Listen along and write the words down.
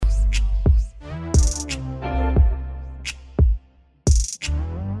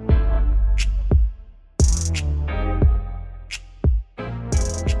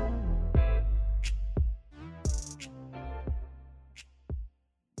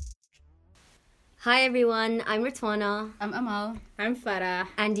Hi everyone, I'm Ritwana. I'm Amal. I'm Farah.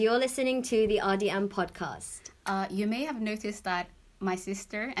 And you're listening to the RDM podcast. You may have noticed that my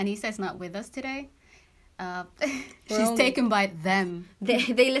sister, Anissa, is not with us today. She's taken by them.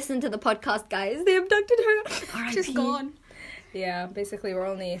 They listened to the podcast, guys. They abducted her. She's gone. Yeah, basically we're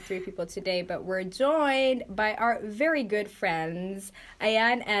only 3 people today, but we're joined by our very good friends,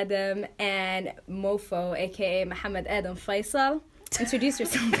 Ayan, Adam, and Mofo, aka Muhammad Adam Faisal. Introduce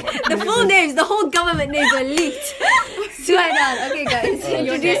yourself. The full names, the whole government names were leaked. Swear down. Okay, guys,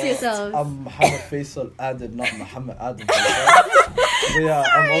 introduce yourselves. I'm Muhammad Faisal Adam, not Muhammad Adam Faisal. But yeah,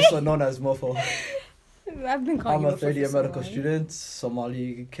 I'm also known as Mofo. I've been calling I'm you a Mofo third year for so medical long. student,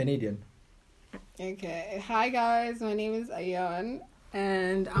 Somali Canadian. Okay. Hi guys, my name is Ayan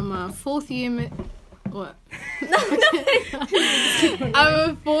and I'm a fourth year what? I'm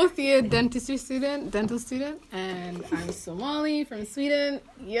a fourth year dental student, and I'm Somali from Sweden.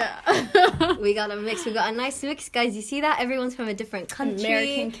 Yeah. We got a mix. We got a nice mix, guys. You see that? Everyone's from a different country.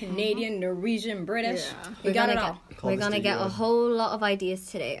 American, Canadian, Norwegian, British. Yeah. We got it all. We're gonna get a whole lot of ideas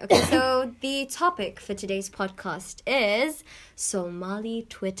today. Okay, so the topic for today's podcast is Somali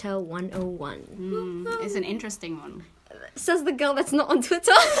Twitter 101. It's an interesting one. Says the girl that's not on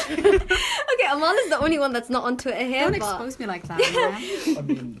Twitter. Okay, Amal is the only one that's not on Twitter here. Don't expose me like that, man. I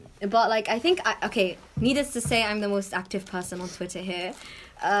mean, But like, I think, needless to say, I'm the most active person on Twitter here.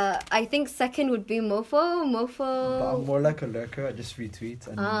 I think second would be Mofo. but I'm more like a lurker. I just retweet.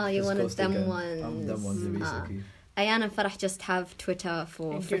 And You just one of ghost them again. ones. I'm them ones, basically. Ayan and Farah just have Twitter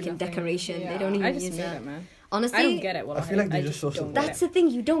for And do freaking nothing. decoration. Yeah. They don't even I just use made it. it, man. Honestly, I don't get it. I feel like they just show don't some- get that's it. the thing.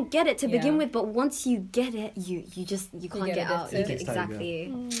 You don't get it to begin Yeah. with, but once you get it, you can't get get out. addicted. You It get, takes time,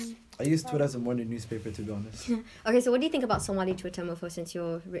 exactly. I use Twitter as a morning newspaper, to be honest. Okay, so what do you think about Somali Twitter, Mofo? Since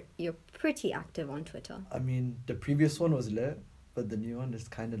you're pretty active on Twitter. I mean, the previous one was lit, but the new one is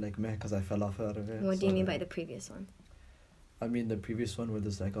kind of like meh because I fell off out of it. What do you so, mean like, by the previous one? I mean, the previous one where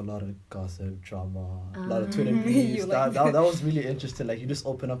there's like a lot of gossip, drama, a Ah. lot of Twitter You memes. like that was really interesting. Like, you just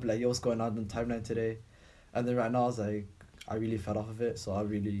open up, like, yo, what's going on the timeline today? And then right now, I was like, I really fed off of it, so I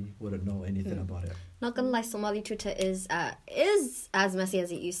really wouldn't know anything about it. Not gonna lie, Somali Twitter is as messy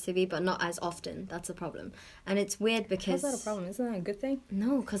as it used to be, but not as often. That's a problem, and it's weird because How's that a problem? Isn't that a good thing?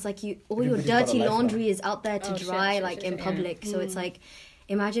 no, because like all your Everybody's got a dirty life now. laundry is out there to Oh, shit, dry, shit, like shit, in shit, public. So it's like,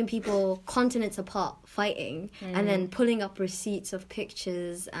 imagine people continents apart fighting and then pulling up receipts of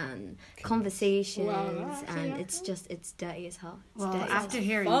pictures and conversations, Wow, that's and actually it's dirty as hell. It's Well, dirty as after hell.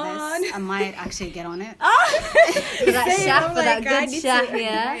 hearing Fun. this, I might actually get on it. For that Say it, shaft, oh for my that God, good you shaft, too.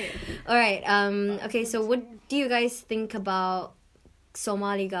 yeah. All right. Okay. So, what do you guys think about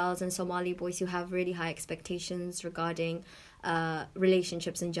Somali girls and Somali boys who have really high expectations regarding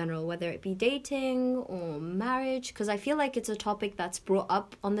relationships in general, whether it be dating or marriage? Because I feel like it's a topic that's brought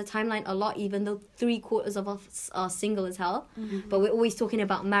up on the timeline a lot, even though 3/4 of us are single as hell. But we're always talking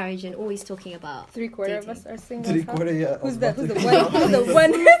about marriage and always talking about 3/4 of dating. us are single. Three-quarter, yeah. Who's I was the about to- one? Who's the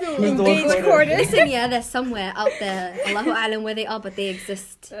one Who's the one engaged quarter? quarter? Listen, yeah, they're somewhere out there. Allahu Alam where they are, but they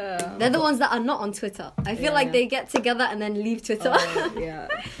exist. They're the ones that are not on Twitter. I feel like Yeah. they get together and then leave Twitter. Yeah.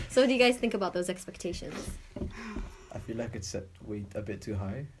 So what do you guys think about those expectations? I feel like it's set way a bit too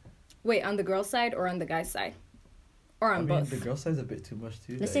high. Wait, on the girl side or on the guy side? Or I on mean, both? the girl side's a bit too much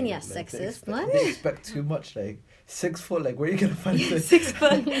too. Listen, yeah, they sexist, expect- man. They expect too much. Like 6 foot. Like, where are you gonna find this? 6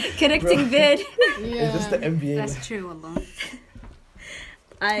 foot connecting bid. It's just the NBA. That's true, Allah.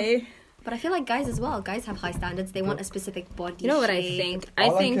 But I feel like guys as well. Guys have high standards. They want a specific body. You know what I shape. think?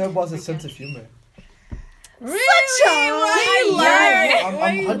 All I think care about is a sense of humor. Really? I'm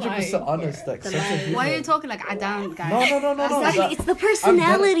Why you 100% lying? honest. Like, sense of humor. Why are you talking like Adam, guys? No. Exactly, it's the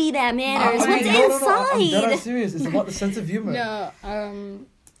personality that matters. What's I'm dead inside? serious. It's about the sense of humor. No,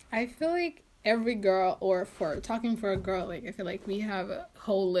 I feel like every girl, or talking for a girl, like I feel like we have a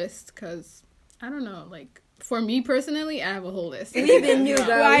whole list because I don't know, like for me personally, I have a whole list. We've been new, girl.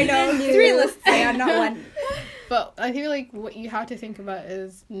 Well, I know. 3 lists, yeah, not one. But I feel like what you have to think about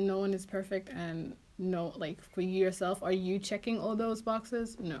is no one is perfect, and no, like for you yourself, are you checking all those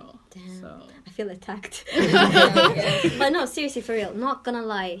boxes? No. Damn. So I feel attacked. But no, seriously, for real. Not gonna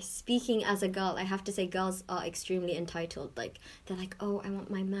lie. Speaking as a girl, I have to say girls are extremely entitled. Like, they're like, oh, I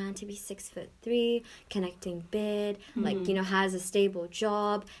want my man to be 6'3", connecting bid, like, you know, has a stable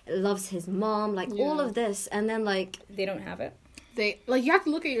job, loves his mom, like all Yeah. of this. And then like, They don't have it. they like you have to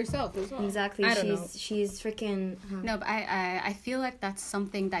look at yourself as well. exactly, I don't know. she's freaking... No, but I feel like that's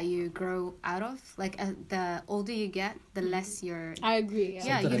something that you grow out of. Like the older you get, the less you're. I agree.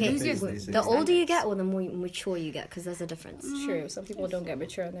 Yeah, you Something lose like your. that these days. The older you get or the more mature you get, because there's a difference. It's true. Some people don't get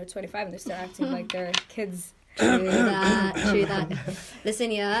mature and they're 25 and they're still acting like they're kids True that.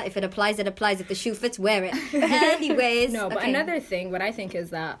 Listen, yeah, if it applies, it applies. If the shoe fits, wear it. Anyways. No, but okay. another thing, what I think is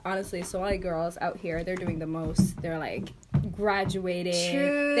that, honestly, Somali girls out here, they're doing the most. They're, like, graduating.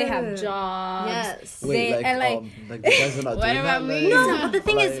 True. They have jobs. Yes. Wait, They, like the guys are not What doing about that. me? No, but the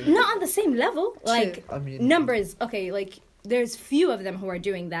thing is, like- not on the same level. Like, I mean, numbers, okay, like, there's few of them who are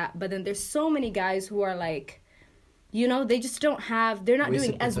doing that, but then there's so many guys who are, like, you know, they just don't have, they're not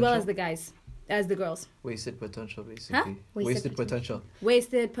Wasted doing as well as potential? the guys, as the girls. wasted potential, basically. Huh? Wasted Wasted potential.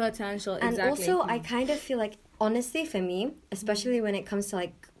 Wasted potential, And exactly. also, I kind of feel like, honestly, for me, especially when it comes to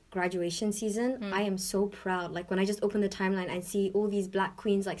like graduation season, I am so proud. Like when I just open the timeline and see all these black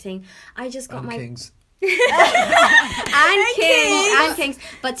queens like saying, "I just got And my kings. and kings."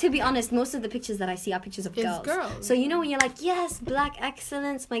 But to be honest, most of the pictures that I see are pictures of It's girls. girls. So you know when you're like, "Yes, black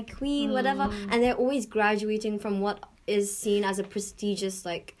excellence, my queen, whatever," and they're always graduating from what is seen as a prestigious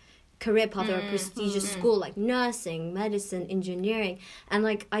like career path or a prestigious school like nursing, medicine, engineering, and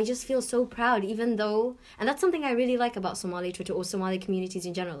like I just feel so proud, even though, and that's something I really like about Somali Twitter or Somali communities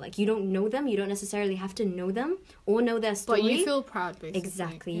in general. Like you don't know them, you don't necessarily have to know them or know their story. But you feel proud, basically.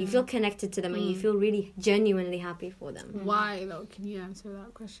 exactly, you feel connected to them and you feel really genuinely happy for them. Why though? Can you answer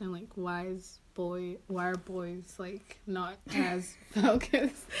that question? Like, why are boys like not as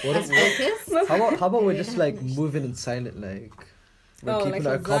focused? How about we're just like moving in silent, like we're Oh, keeping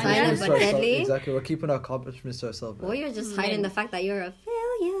like our lasagna? accomplishments Silent to but ourselves. deadly? Exactly, we're keeping our accomplishments to ourselves. Or you're just hiding the fact that you're a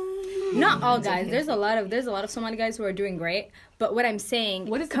failure. Not all guys. There's a lot of Somali guys who are doing great. But what I'm saying,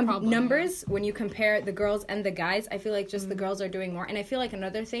 What is the problem? numbers when you compare the girls and the guys, I feel like just the girls are doing more. And I feel like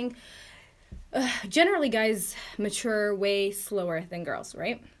another thing, generally guys mature way slower than girls,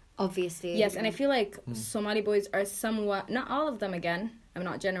 right? Obviously. Yes, and I feel like Somali boys are somewhat, not all of them again, I'm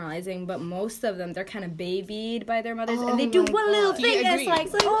not generalizing, but most of them, they're kind of babied by their mothers, and they do my one little God. Do you thing, and agree?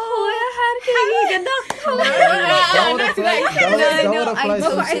 it's like, I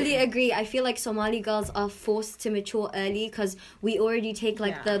No, totally agree. I feel like Somali girls are forced to mature early because we already take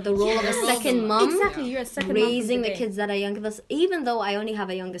like Yeah. the role of a second mom. Exactly, you're a second mom from raising the day. kids that are younger than us, even though I only have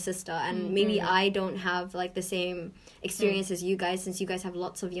a younger sister and maybe I don't have like the same experience as you guys, since you guys have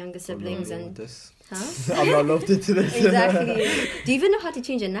lots of younger siblings and this. huh? I'm not loved into this. Exactly. Do you even know how to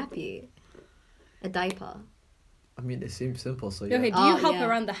change a nappy, a diaper? I mean, it seems simple, so yeah. Okay, do you Oh, help yeah.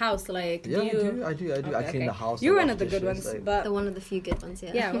 around the house? Like, Yeah, do you... I do. I Okay, clean okay. the house. You're I one wash of the good dishes, ones, like- but The one of the few good ones,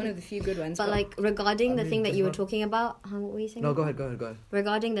 yeah. yeah, one of the few good ones. But like regarding the I thing mean, that you were it's talking about, what were you saying? No, go ahead.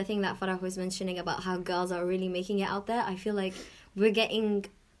 Regarding the thing that Farah was mentioning about how girls are really making it out there, I feel like we're getting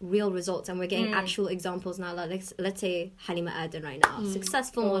real results and we're getting actual examples now. Like let's say Halima Aden right now,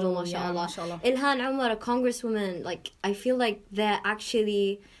 successful model, Oh, yeah, mashallah. mashallah. Ilhan Umar, a congresswoman. Like I feel like they're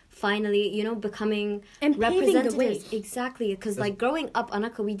actually finally, you know, becoming And paving the way. representatives. Exactly, because like growing up,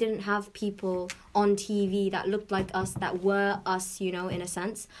 Anaka, we didn't have people on TV that looked like us, that were us, you know, in a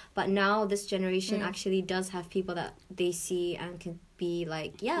sense. But now this generation actually does have people that they see and can be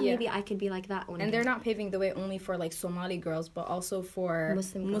like, yeah, Yeah. maybe I could be like that one And day. they're not paving the way only for like Somali girls, but also for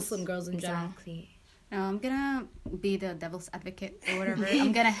Muslim girls in general. Exactly. Now, I'm gonna be the devil's advocate or whatever.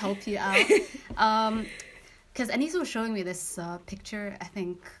 I'm gonna help you out. Because Anisa was showing me this picture, I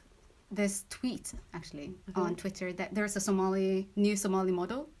think, this tweet actually on Twitter that there's a new Somali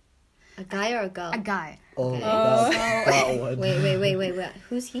model, A guy or a girl? a guy. Oh, Okay. that one. Wait.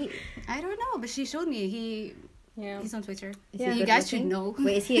 Who's he? I don't know, but she showed me. Yeah. He's on Twitter. Is You he good guys should looking? know.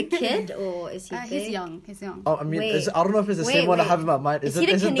 Wait, is he a kid or is he big? He's young. He's young. Oh, I mean, Wait. I don't know if it's the Wait, same one I wait. have in my mind. Is he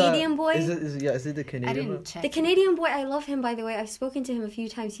the Canadian boy? Is it the I Canadian didn't one? check. The Canadian boy, I love him, by the way. I've spoken to him a few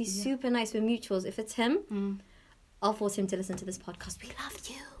times. He's super nice. We're mutuals. If it's him, I'll force him to listen to this podcast. We love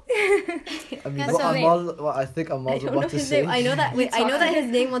you. I mean, That's what so I think I Amal's don't know about to his say. name. I know that. Wait, I know that his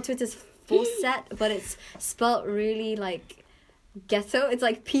name on Twitter is Fawcett, but it's spelled really like ghetto. It's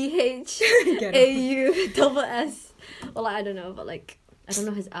like PHAUSS. Well, I don't know, but like I don't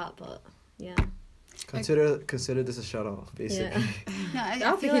know his app, but yeah. Consider this a shout out, basically. No, I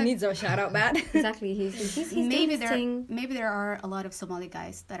don't think he needs a shout out, bad. Exactly. He's maybe doing his thing. maybe there are a lot of Somali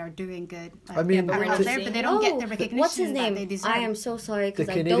guys that are doing good. Like, I mean, they're out to- there, but they don't get the recognition What's his that name? they deserve. I am so sorry The because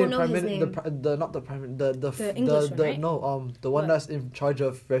I Canadian don't know prime his minister, name. not the prime, The English one, right? the one What? that's in charge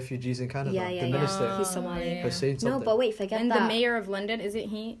of refugees in Canada, Yeah. the minister. He's Somali. yeah. Was saying something. No, but wait, forget And that. the mayor of London, is it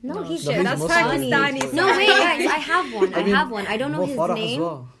he? No, he's No, shit. he's That's Muslim. Pakistani. No, He's wait, guys, I have one. I mean, have one. I don't know his Farah name. as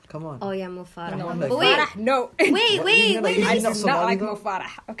well. Come on. Oh yeah, Mo Farah. No, Like- But wait, Farah, no. wait, What, you mean, like, let I he's me not do Somali not like though? Mo Farah.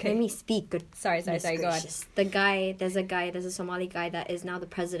 Okay. let me speak. Good. Sorry, go on. Gracious. There's a Somali guy that is now the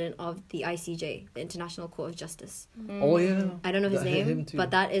president of the ICJ, the International Court of Justice. Oh yeah. I don't know his That hit him name, too.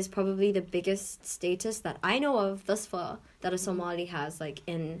 but that is probably the biggest status that I know of thus far that a Somali has, like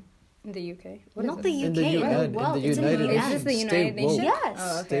in In the UK. What is Not this? the UK, In the in the UN, world. in the It's in the United Is UN. this the Stay United woke. Nations? Yes.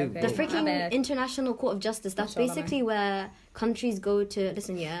 Oh, okay, Stay okay. The woke. My freaking bad. International Court of Justice. That's Mashallah, basically where countries go to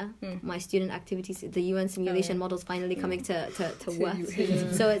listen. My student activities, the UN simulation model's finally coming to work.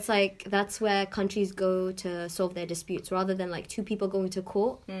 So it's like that's where countries go to solve their disputes rather than like two people going to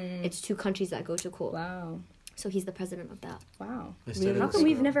court. It's two countries that go to court. Wow. So he's the president of that. Wow. Really? How come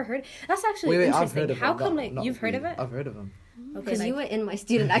we've never heard? That's actually Wait, I've interesting. heard of How him. come Not- like not you've heard of really. it? I've heard of him. Because like- you were in my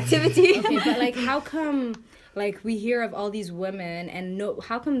student activity. Okay, but like, how come, like, we hear of all these women and no,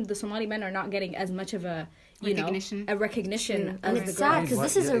 how come the Somali men are not getting as much of a, you Recognition. know, a recognition And as it's the sad girls? because What?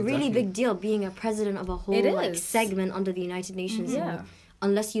 this is Yeah, a really exactly. big deal being a president of a whole It like is. segment under the United Nations. Yeah. And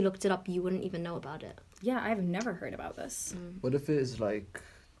unless you looked it up, you wouldn't even know about it. Yeah, I've never heard about this. What if it is like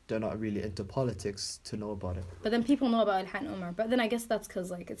they're not really into politics to know about it? But then people know about Ilhan Omar. But then I guess that's because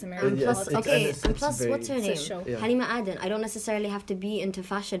like it's American And Yeah, plus, it's- okay, it's and plus, very- what's her It's a name? show. Yeah. Halima Aden. I don't necessarily have to be into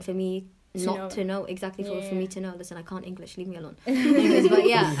fashion for me To not know. to know exactly for Yeah. me to know. Listen, I can't English. Leave me alone. Anyways, but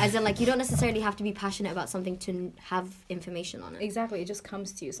yeah, as in like you don't necessarily have to be passionate about something to have information on it. Exactly, it just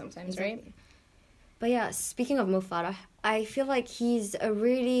comes to you sometimes, right? Exactly. But yeah, speaking of Mo Farah, I feel like he's a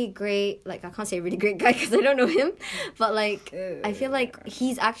really great, like, I can't say really great guy because I don't know him, but like, I feel like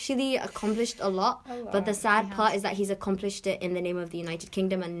he's actually accomplished a lot. But the sad part is that he's accomplished it in the name of the United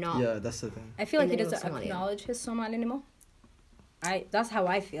Kingdom and not. Yeah, that's the thing. I feel like In he the name doesn't of Somalia. acknowledge his Somali anymore. That's how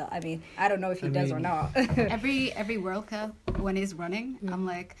I feel. I mean, I don't know if he does or mean- not. Every World Cup when he's running, I'm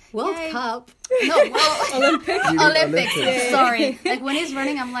like World yay. Cup. No, well, Olympics. Olympics. Olympics. Sorry. Like when he's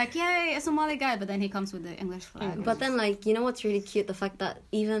running, I'm like, yay, a Somali guy. But then he comes with the English flag. But then, like, you know what's really cute? The fact that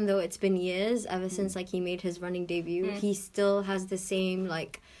even though it's been years ever since like he made his running debut, he still has the same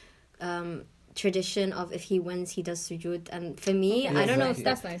like tradition of if he wins, he does sujood. And for me, Yeah, I don't know if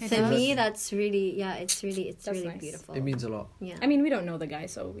exactly. That's nice. for Exactly. me that's really it's That's really nice. beautiful. It means a lot. yeah. I mean, we don't know the guy,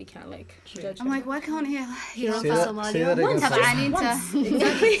 so we can't like judge I'm him. like, why can't he? He loves Say that- Somalia. say that again. Have Sorry. I need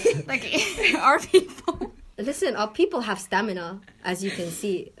to like our people? Listen, our people have stamina, as you can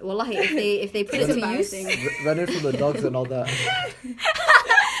see. Wallahi, if they put it to use. Running from the dogs and all that.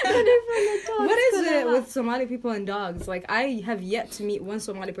 What is it with Somali people and dogs? Like, I have yet to meet one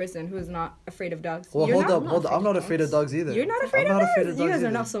Somali person who is not afraid of dogs. Well, You're hold not- up. I'm not afraid of dogs either. You're not afraid I'm of not dogs? afraid of dogs You guys are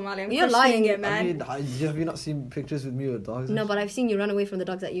either. not Somali. I'm You're questioning lying. it, man. I mean, have you not seen pictures with me with dogs? No, but I've seen you run away from the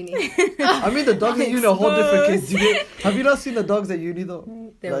dogs at uni. I mean, the dogs at uni are a whole different case. Have you not seen the dogs at uni though?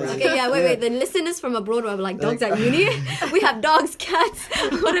 They're right. Okay, yeah, wait. The listeners from abroad were like, dogs at uni? We have dogs, cats,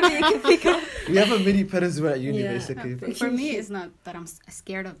 whatever you can think of. We have a mini pet zoo at uni, Yeah. basically. For me, it's not that I'm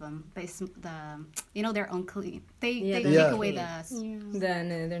scared of them. But it's they're unclean. They Yeah, take they're away unclean. the. Then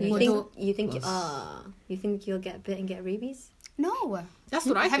they're You not. think you'll get bit and get rabies? No. That's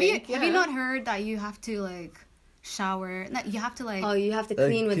what I have think. you have you not heard that you have to like shower? No, you have to like. Oh, you have to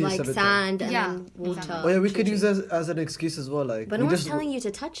clean with clean like seven sand and Yeah, then water. exactly. Oh yeah, we could Changing. use as an excuse as well. Like, But we no one's just telling you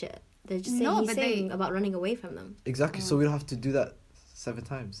to touch it. They're just saying No, he's but saying about running away from them. exactly. So we don't have to do that 7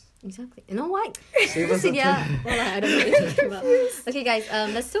 times. Exactly. You know what? Save us Listen, some yeah. time. Well, I don't know what you're talking about. Okay, guys.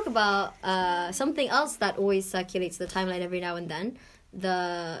 Let's talk about something else that always circulates the timeline every now and then.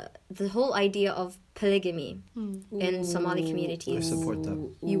 The whole idea of polygamy in Somali I communities. support that.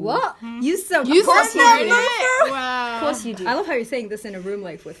 You what? You support You course supported you it. Of Wow. course you do. I love how you're saying this in a room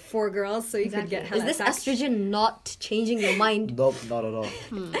like with 4 girls, so you could Exactly. get Is hella this attacked. estrogen not changing your mind? Nope, not at all.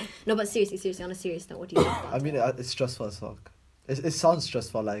 No, but seriously, on a serious note, what do you think about I mean, it's stressful as fuck. It sounds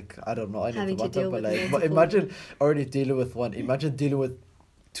stressful, like, I don't know, I Having need to to deal but with like, but multiple- imagine already dealing with one. Imagine dealing with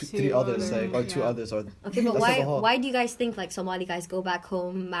Two three others, others, like, or 2 yeah. others, or Okay, but that's like a whole- why do you guys think like Somali guys go back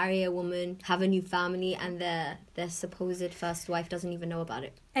home, marry a woman, have a new family, and their supposed first wife doesn't even know about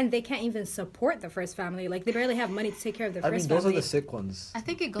it? And they can't even support the first family. Like, they barely have money to take care of their I mean, first those family. are the sick ones. I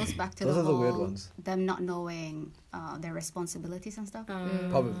think it goes back to Those the are the whole weird ones. them not knowing their responsibilities and stuff.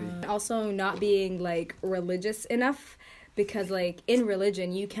 Probably. Also, not being like religious enough, because like in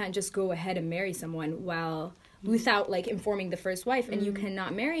religion, you can't just go ahead and marry someone without like informing the first wife, and you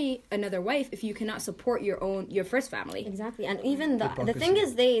cannot marry another wife if you cannot support your first family. Exactly, and even the Hypocrisy. thing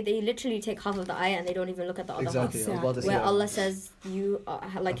is they literally take half of the ayah and they don't even look at the other Exactly. I was half. about to say Where that. Allah says you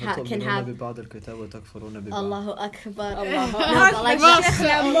can have ببعض الكتاب وتكفرون ببعض. Allahu Akbar. Allahu No, Akbar. but like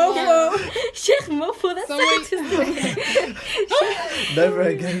Mofo. Sheikh Mofo, that's Someone- such a Never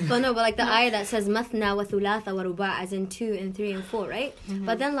again. But no, but like the ayah that says mathna wa thulatha wa ruba', as in 2 and 3 and 4, right?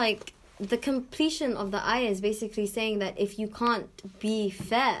 But then like the completion of the ayah is basically saying that if you can't be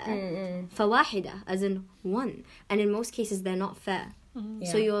fair, fawahida, as in 1, and in most cases they're not fair.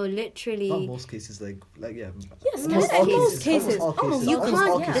 So you're Not literally most cases, like yeah. Yes, Most most cases. cases. Almost all cases. you Almost can't.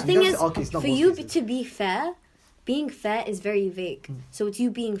 all The cases. thing You is, can't say all cases, not for most you cases. to be fair, being fair is very vague. So it's you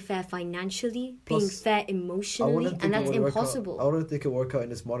being fair financially, being Plus, fair I emotionally, wouldn't and think it that's would work out. impossible. I wouldn't think it would work out in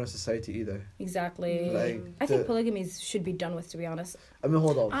this modern society either. Exactly. Like, I think polygamy should be done with, to be honest. I mean,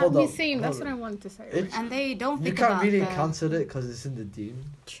 hold on. I'm saying that's what I wanted to say. It- And they don't You think can't about really the, cancel it because it's in the deen.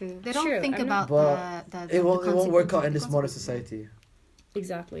 True. They don't True, think I know. about But the It won't work out in this consequences. modern society.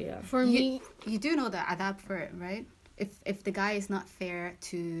 Exactly, yeah. For You, me, you do know the adab for it, right? If the guy is not fair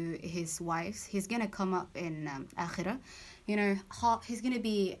to his wives, he's gonna come up in akhirah. You know, he's gonna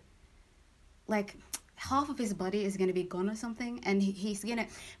be like half of his body is gonna be gone or something, and he's gonna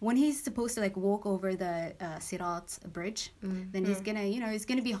when he's supposed to like walk over the Sirat bridge, then he's gonna it's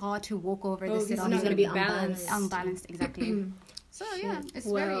gonna be hard to walk over the He's Sirat. not gonna be unbalanced. unbalanced, exactly. So yeah, it's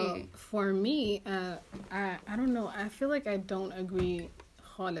very. for me, I don't know. I feel like I don't agree,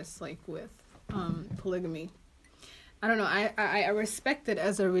 Khalis, like with polygamy. I don't know. I respect it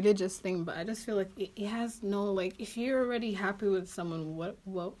as a religious thing, but I just feel like it has no like. If you're already happy with someone, what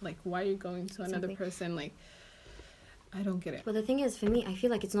like why are you going to another Exactly. person? Like, I don't get it. But the thing is, for me, I feel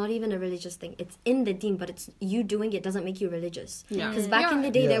like it's not even a religious thing. It's in the deen, but it's you doing it doesn't make you religious. Yeah. Because back in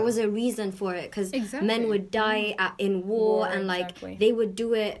the day, Yeah. there was a reason for it. Because Exactly. men would die in war, and like exactly. they would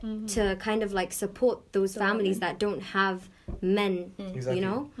do it to kind of like support those families women. that don't have men. Exactly. You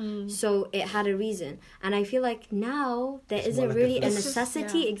know, so it had a reason, and I feel like now there It's isn't more like a really a flex.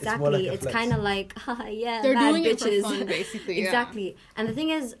 necessity. Yeah. It's more Exactly, like a it's flex. kind of like, haha, yeah, They're bad doing bitches. it for fun, basically. Yeah. Exactly. And the thing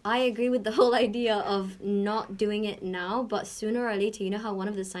is, I agree with the whole idea of not doing it now, but sooner or later, you know how one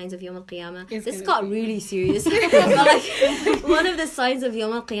of the signs of Yawm al-Qiyamah, It's this gonna got be- really serious, but like, one of the signs of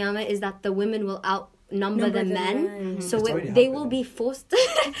Yawm al-Qiyamah is that the women will outnumber the men. So It's already they will happening. be forced.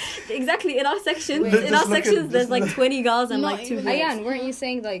 Exactly. In our sections, Wait, in just our look at- sections, there's just like look- 20 girls and Not like 2 even- boys. Ayan, weren't you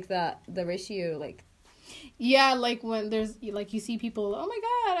saying like the ratio, like Yeah, like when there's like you see people, oh my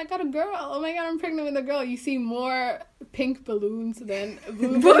god, I got a girl. Oh my god, I'm pregnant with a girl. You see more pink balloons than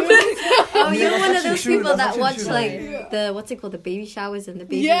blue balloons. Oh, Yeah, you're that's one of actually those true, people that's that actually watch true. like the what's it called, the baby showers and the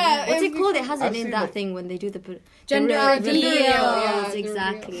baby. Yeah, What's it it's called? It has a I've name, seen that it. thing when they do the Gender reveals. reveal, yeah, the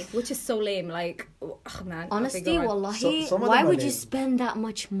Exactly. which is so lame. Like, oh, man. Honestly, okay, go on. wallahi, Some of why them are would you lame. spend that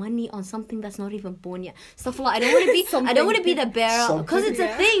much money on something that's not even born yet? Stuff like I don't want to be. I don't want to be the bearer because it's a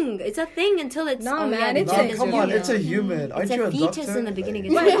Yeah. thing. It's a thing until it's. No, oh, man, yeah, the it's No, a- gender's come on, revealed. it's a human. It's Aren't a you a fetus doctor? in the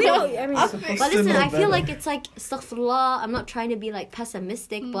beginning. Like, But we don't. I mean, supposed But to listen, know I feel better. like it's like astaghfirullah. I'm not trying to be like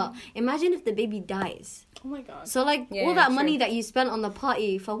pessimistic, but imagine if the baby dies. Oh my god. So like Yeah, all that true. money that you spent on the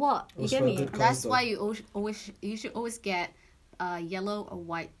party for what? It You was get for a me? good cause, That's though. why you should always get yellow or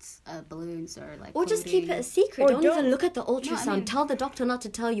white balloons or like. Or just keep it a coding. secret. Or Don't even don't. look at the ultrasound. mean- Tell the doctor not to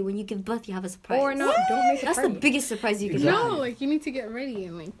tell you when you give birth. You have a surprise. or not. Don't make a That's the party. biggest surprise you can Exactly. have. No, like you need to get ready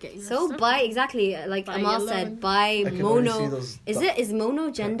and like get your So stuff. buy exactly like Buy Amal yellow said. and- Buy I can already see mono. those Is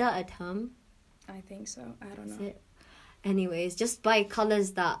mono gender a term? I think so. I don't Is know. it? Anyways, just buy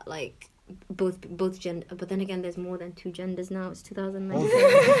colors that like both gender. But then again, there's more than 2 genders now. It's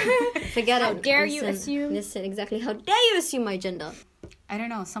 2019. Forget How it. dare you assume? Listen, exactly. How dare you assume my gender? I don't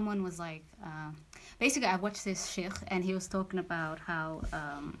know. Someone was like, basically, I watched this sheikh and he was talking about how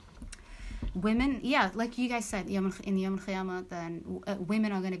women, yeah, like you guys said, in Yawm al-Qiyamah, then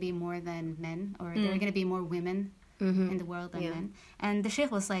women are going to be more than men, or there are going to be more women in the world than Yeah. men. And the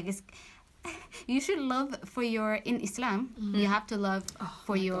sheikh was like, you should love for your, in Islam, you have to love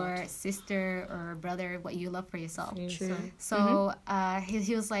for your sister or brother what you love for yourself. True. So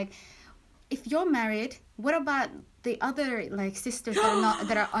he was like, if you're married, what about the other like sisters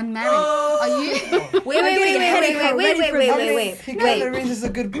that are unmarried? Are you? Wait. He kind of raises a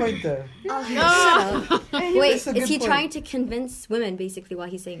good point there. Shut up. Wait, That's a is good he point. trying to convince women basically while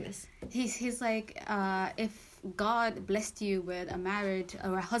he's saying this? He's like, if God blessed you with a marriage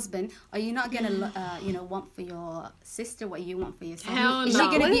or a husband, are you not gonna want for your sister what you want for yourself? Hell Is no.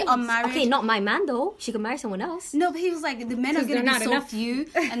 she gonna be unmarried? Okay, not my man though. She can marry someone else. No, but he was like, the men are 'Cause gonna they're be not so enough. few,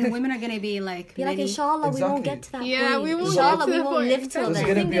 and the women are gonna be like, Be like, many. inshallah, we won't Exactly. get to that Yeah, point. we won't Inshallah, get to we the won't point. live till Exactly. There's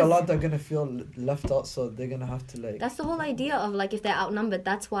then. gonna be a lot that are gonna feel left out, so they're gonna have to like. That's the whole idea of like if they're outnumbered.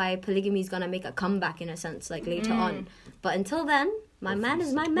 That's why polygamy is gonna make a comeback in a sense, like later on. But until then, my man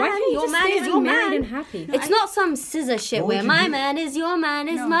is my man. Why can't you Your just man stay is your unmarried man. and happy? It's not some scissor shit What where would you my do? man is your man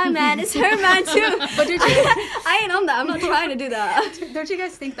is No. my man is her man too. But don't you, I ain't on that. I'm not trying to do that. don't you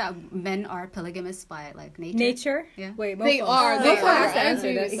guys think that men are polygamous by like nature? Nature? Yeah. Wait, They Mofo. are, Mofo they has are. to answer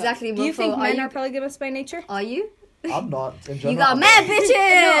I this. do. Exactly. Do you Mofo, think men you, are polygamous by nature? Are you? I'm not. In general, You got I'm mad not.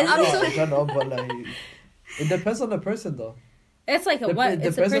 bitches. I'm not in general, but like, it depends on the person though. It's like a what? It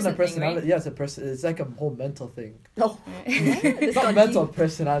It's a depends on the person thing, personality. right? Yeah, it's a person. It's like a whole mental thing. No. It's not mental,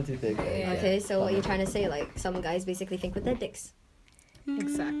 personality thing. Yeah. Okay, so what are you trying to say? Like some guys basically think with their dicks.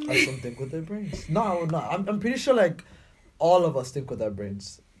 Exactly. And some think with their brains. No. I'm pretty sure like all of us think with our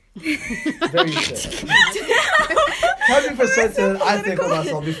brains. Very sure. 100% I think of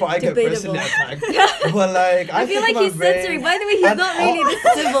myself before I get Debatable. personally attacked. But like I feel like he's censoring. By the way, he's and not really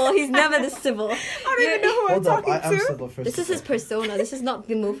the civil. He's never the civil. I don't even know who I'm Hold up, talking I am to. civil first. This is his persona. This is not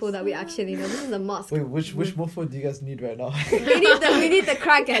the mofo that we actually know. This is a mosque. Wait, which mofo do you guys need right now? We need the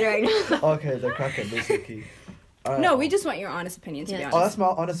crackhead right now. Okay, the crackhead basically. No, we just want your honest opinion, to be Yeah. honest. Oh, that's my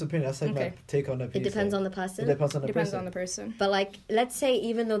honest opinion. That's like my Okay. take on the piece. It depends like, on the person. It depends on the Depends person. on the person. But like, let's say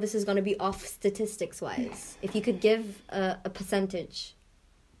even though this is going to be off statistics wise, if you could give a percentage,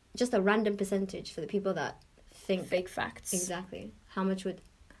 just a random percentage for the people that think Fake facts. exactly, how much would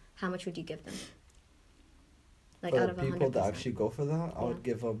you give them? Like For out of the people 100%. that actually go for that, I Yeah. would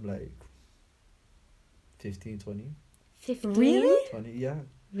give them like 15, 20. 15? Really? 20, yeah.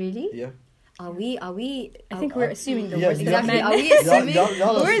 Really? Yeah. Are we? I think we're assuming the Yeah, worst about Exactly. men. Are we Y'all- assuming?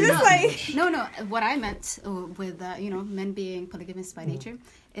 y'all are We're just assuming- like... No, what I meant with men being polygamous by nature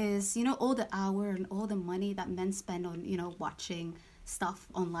is all the hour and all the money that men spend on watching stuff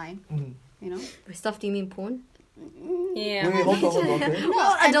online. Mhm. By stuff, do you mean porn? Yeah. Wait, hold on, okay.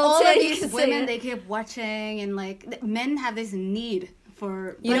 And all Adultery, of you these can say women it. they keep watching, and men have this need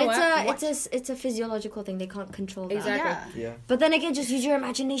for. You know But what? it's a physiological thing. They can't control that. Exactly. Yeah. Yeah. But then again, just use your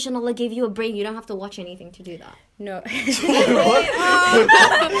imagination. Allah gave you a brain. You don't have to watch anything to do that. No. Let's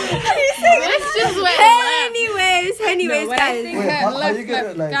just wait. Anyways, what I guys. think- Wait, how left, you gonna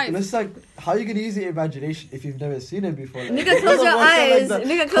left, like? guys. It's like how you gonna use your imagination if you've never seen it before? Like, Nigga, close your eyes.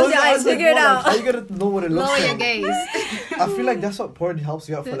 Nigga, close your eyes. like, Figure it more like, out. How you gonna know what it looks Lower your like? gaze. I feel like that's what porn helps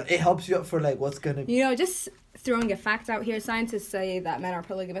you out for. Like, it helps you out for like what's gonna. Just throwing a fact out here, scientists say that men are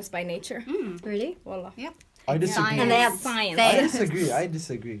polygamous by nature. Really? Wallah. I disagree. Science. And they have Science. facts. I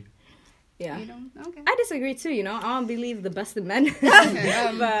disagree. Yeah. You don't. Okay. I disagree too, I don't believe the best in men.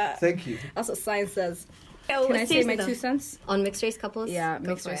 Okay, but Thank you. that's what science says. Yo, Can I say seriously my though. 2 cents? On mixed race couples? Yeah, Go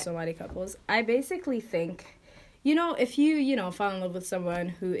mixed for race it. Somali couples. I basically think, if you, fall in love with someone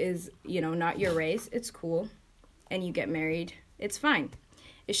who is, not your race, it's cool. And you get married, it's fine.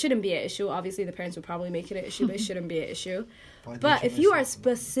 It shouldn't be an issue. Obviously, the parents would probably make it an issue, but it shouldn't be an issue. But if you are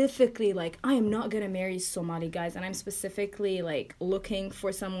specifically like, I am not going to marry Somali guys, and I'm specifically like looking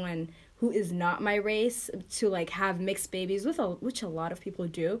for someone who is not my race to like have mixed babies with, which a lot of people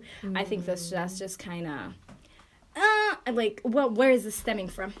do, I think that's just kind of, where is this stemming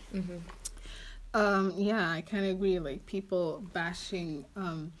from? Yeah, I kind of agree. Like people bashing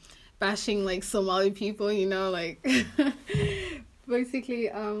like Somali people, like basically,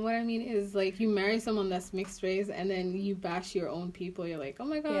 what I mean is like you marry someone that's mixed race and then you bash your own people. You're like, oh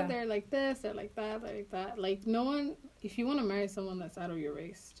my god, Yeah. they're like this, they're like that, they're like that. Like no one. If you want to marry someone that's out of your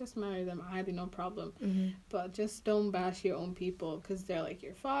race, just marry them. I had no problem. But just don't bash your own people because they're like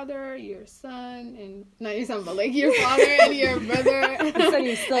your father, your son, and not your son, but like your father and your brother, So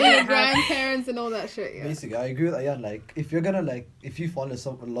you still and your gonna have- grandparents and all that shit. Yeah. Basically, I agree with Ayan. Like, if you're gonna if you fall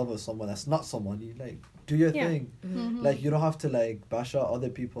in love with someone that's not someone, you do your Yeah. thing. Mhm. Like, you don't have to bash out other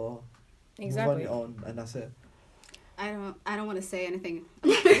people. Exactly. Move on your own, and that's it. I don't want to say anything.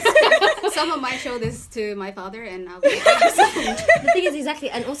 Someone might show this to my father, and I'll be like, The thing is,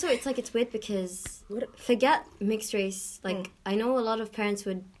 exactly, and also it's weird because forget mixed race. Like I know a lot of parents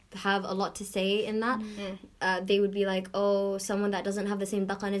would have a lot to say in that. They would be like, oh, someone that doesn't have the same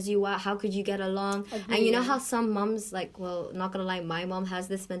daqan as you, how could you get along? And you know how some moms, not gonna lie, my mom has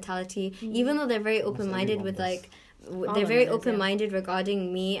this mentality, even though they're very open-minded mom with does. they're very open-minded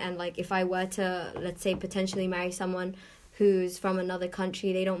regarding me, and like if I were to, let's say, potentially marry someone who's from another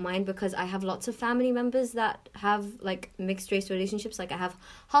country, they don't mind because I have lots of family members that have like mixed race relationships. Like I have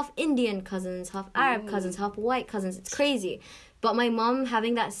half Indian cousins, half Arab cousins, half white cousins. It's crazy. But my mom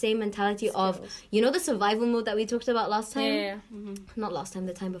having that same mentality of, the survival mode that we talked about last time? Yeah. Not last time,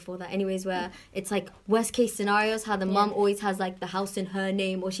 the time before that. Anyways, where it's like worst case scenarios, how the mom always has like the house in her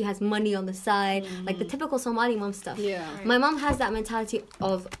name or she has money on the side. Like the typical Somali mom stuff. Yeah. My mom has that mentality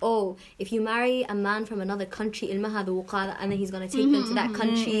of, if you marry a man from another country, and then he's going to take them to that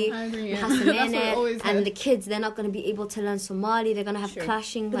country. I agree, yeah. That's That's what it always and is. the kids, they're not going to be able to learn Somali. They're going to have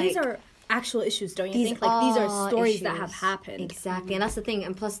clashing But these are actual issues, don't you think? Like these are stories that have issues. happened. Exactly, and that's the thing.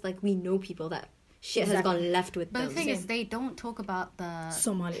 And plus, like, we know people that shit has gone left with but them. the thing is, they don't talk about the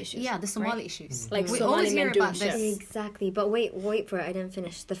Somali issues. the Somali right? issues. Like we Somali always men hear doing about shit. this. Exactly, but wait for it. I didn't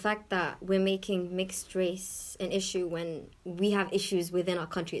finish. The fact that we're making mixed race an issue when we have issues within our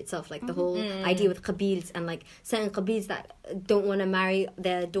country itself, like the whole idea with qabils and like certain qabils that don't want to marry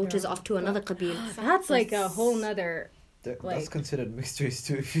their daughters off to another qabil. That's like a whole nother That's Like- considered mixed race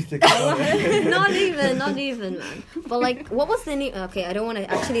too, if you think about it. not even, man. But like, what was the name? Okay, I don't want to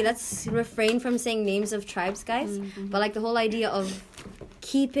actually. Let's refrain from saying names of tribes, guys. But like the whole idea of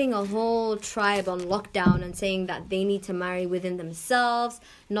keeping a whole tribe on lockdown and saying that they need to marry within themselves,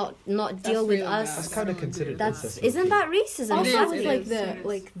 not deal with real us. bad. That's kind of considered That's incest, isn't though. that racism? Also, is, Exactly. it's it like is, the it is.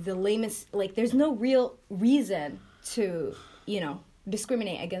 like the lamest. Like, there's no real reason to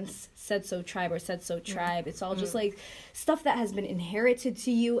discriminate against said so tribe or said so tribe. It's all just like stuff that has been inherited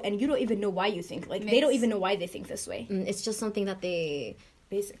to you, and you don't even know why you think like they don't even know why they think this way. It's just something that they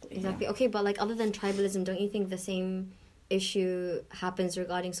Basically, exactly. Okay, but like other than tribalism, don't you think the same issue happens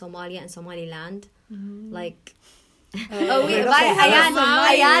regarding Somalia and Somaliland? Like. Oh wait, that's what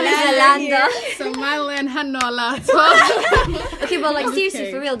Ayan is a lander. Somaliland had no lot. Okay, but like seriously,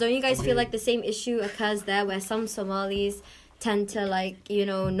 Okay. for real, don't you guys feel like the same issue occurs there, where some Somalis tend to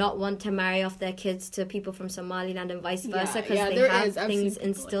not want to marry off their kids to people from Somaliland and vice versa because yeah, they there have is. I've seen things people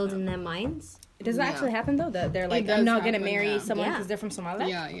like instilled that. in their minds? Does that Yeah. actually happen though? That they're like, does I'm not gonna happen, marry yeah. someone Yeah. because they're from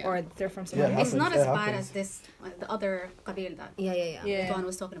Somalia, Yeah. or they're from Yeah, Somalia. It's not happens, as it bad happens. as this, the other qabil that Yeah. Tuan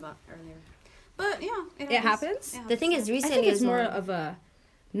was talking about earlier. But yeah, It happens? The thing is, I recently think it's as more well- of a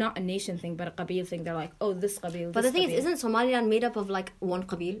not a nation thing, but a qabil thing. They're like, oh, this qabil. But the this thing is, qabil. isn't Somaliland made up of like one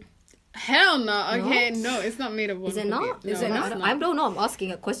qabil? Hell no. Okay, No? no, it's not made of one. Is it not? No, Is it it's not? I don't know. I'm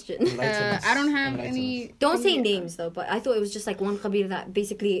asking a question. Enlighten us. I don't have Enlighten any. us. Don't say any- names though, but I thought it was just like one qabil that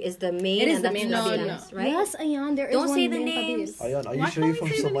basically is the main. It is and the that's main the qabil. lands, No. right? Yes, Ayan, there is Don't one say the main names. qabil. Ayan, are you Why sure can't you're we from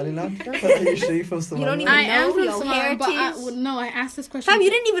say the Somaliland? Are you sure you're from Somaliland? don't even I am know from your Somaliland, but heritage. no, I asked this question. Fam, you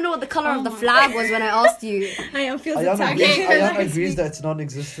didn't even know what the color of the my flag was when I asked you. Ayan feels Ayan attacked. agrees, Okay, Ayan agrees that it's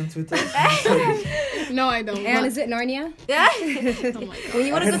non-existent with us. No, I don't. Ayan, but- is it Narnia? Yeah. oh my God. When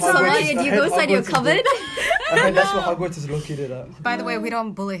you want to I go to heard Hogwarts Somalia, is- do you I go heard inside your Hogwarts is cupboard? I heard that's where Hogwarts is located at. By the way, we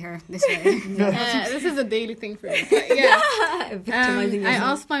don't bully her this way. This is a daily thing for me. But yeah. Victimizing I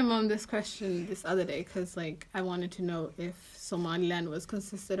yourself. asked my mom this question this other day because, like, I wanted to know if Somaliland was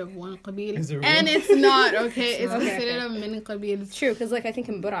consisted of one qabil, Is it real? and it's not. Okay, it's Okay, considered okay. of many qabils. It's true, because like I think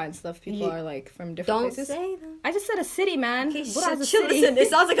in Bura and stuff, people Yeah. are like from different Don't places. say them. I just said a city, man. Okay, Bura is a chill. city. Listen, it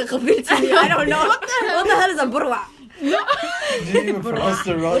sounds like a qabil to me. I don't know. What the hell is a burwa? Did you even pronounce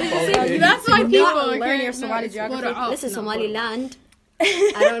the wrong say? That's why Do people not learn okay, your Somali it's geography. water out. Listen, No, Somaliland.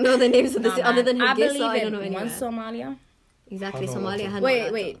 I don't know the names of the No, city other man. than I Hargeisa. believe I don't in know anywhere. one Somalia. Exactly, Hano, Somalia.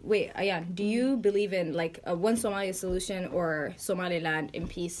 Hano. Hano, Wait, Ayan. Do you believe in like a one Somalia solution or Somaliland in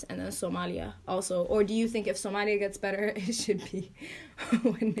peace and then Somalia also? Or do you think if Somalia gets better, it should be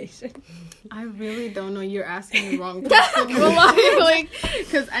one nation? I really don't know. You're asking the wrong person. Like,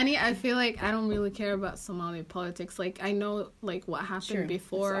 because I feel like I don't really care about Somali politics. Like, I know like what happened Sure.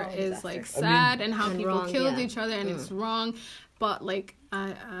 before It's all is disaster. like I mean- sad and how And people wrong, killed yeah. each other and it's wrong. But like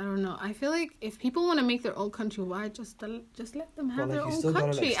I don't know. I feel like if people want to make their own country, why just let them have But, like, their you own still gotta,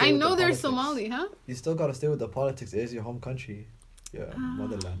 like, country? stay I with know the they're politics. Somali, huh? You still gotta stay with the politics. It is your home country. Yeah,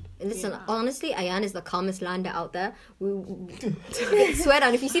 motherland. Listen, Yeah. honestly, Ayan is the calmest lander out there. Swear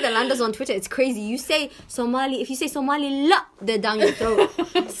down, if you see the landers on Twitter, it's crazy. You say Somali, if you say Somali, la, they're down your throat.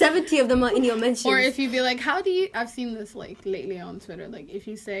 70 of them are in your mentions. Or if you be like, how do you? I've seen this like lately on Twitter. Like if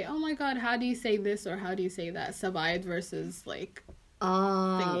you say, oh my God, how do you say this or how do you say that? Sabayid versus like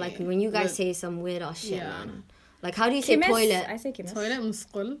thingy. like when you guys But- say some weird ass shit, Yeah. man. Like, how do you say Kimes. toilet? I say kimes. toilet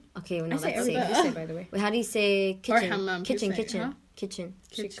musqul. Okay, well, I no, say that's everything safe. you say, by the way. Wait, how do you say kitchen? hammam, Kitchen, you say, kitchen, huh? kitchen.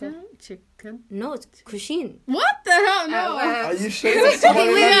 Chicken. Chicken. No, it's kushin. What the hell? No. Are you sure? That's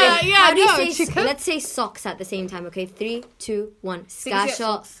Okay, wait, Yeah, wait. yeah, How do you no, say? chicken. Let's say socks at the same time. Okay, 3, 2, 1.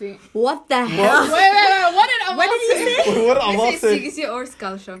 Skasha. See. What the hell? Wait. What did I say? What am I You say saying? sigisi or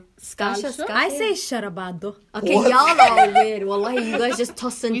skalsha. Skasha. Skasha? I say sharabado. Okay, What? y'all are weird. Wallahi, you guys just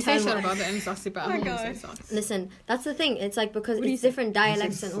toss and We say turn. sharabada and sasi, but I don't say socks. Listen, that's the thing. It's like because do you it's different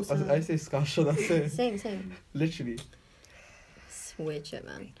dialects and I also say Skasha, that's it. same. Literally. It's weird shit,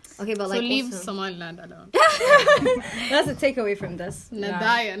 man. Okay, but So like leave also, Somaliland alone. That's a takeaway from this.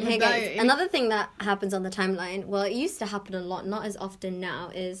 Nadaya, hey guys, Nadaya. another thing that happens on the timeline, well, it used to happen a lot, not as often now,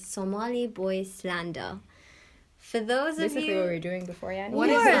 is Somali boy slander. For those of Basically you, what we were doing before, yeah. more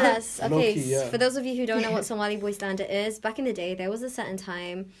is or that? less. Okay, Low-key, yeah. for those of you who don't know what Somali boy slander is, back in the day, there was a certain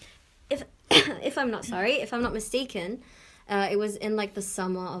time, if if I'm not mistaken, it was in like the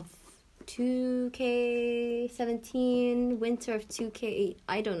summer of 2K17, winter of 2K8.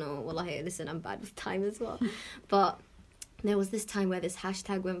 I don't know. Wallahi, listen, I'm bad with time as well. But there was this time where this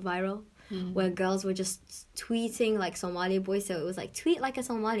hashtag went viral. Where girls were just tweeting like Somali boy, so it was like tweet like a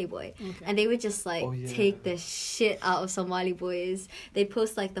Somali boy, and they would just like Oh, yeah. take the shit out of Somali boys. They'd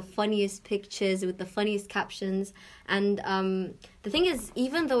post like the funniest pictures with the funniest captions, and the thing is,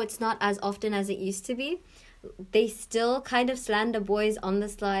 even though it's not as often as it used to be, they still kind of slander boys on the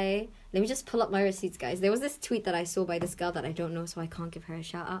sly. Let me just pull up my receipts, guys. There was this tweet that I saw by this girl that I don't know, so I can't give her a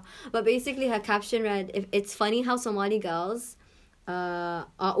shout out. But basically, her caption read, "If it's funny how Somali girls are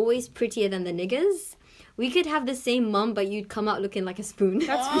always prettier than the niggas. We could have the same mum, but you'd come out looking like a spoon."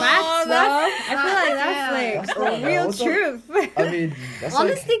 That's facts, though. I feel like that's That's like not real what's up? truth. I mean, that's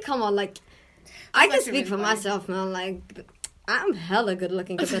Honestly, come on, like, I can like speak it for really funny. myself, man. Like, I'm hella good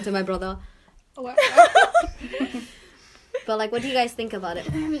looking compared to my brother. Wow. But like, what do you guys think about it?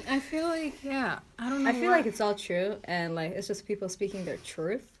 I feel like, yeah, I don't know. I feel why. like it's all true, and like it's just people speaking their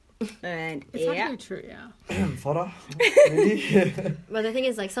truth. And it's yeah, actually true, yeah. Farah? Really? But the thing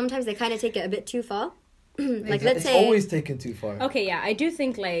is, like, sometimes they kind of take it a bit too far. Like, It's let's say always taken too far. okay, yeah, I do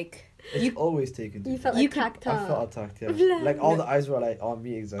think like It's always taken too you far. felt You could- attacked. I felt attacked, yeah. Like all the eyes were like on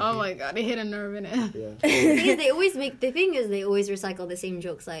me exactly. Oh my god, they hit a nerve in it. Yeah. The thing is, they always make. The thing is, they always recycle the same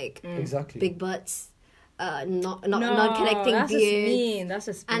jokes, like Exactly. big butts, not no, connecting that's just beards. mean. That's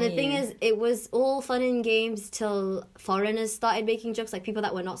just And the thing mean. is, it was all fun and games till foreigners started making jokes, like people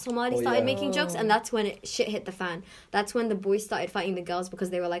that were not Somali Oh, started yeah. making jokes, and that's when shit hit the fan. That's when the boys started fighting the girls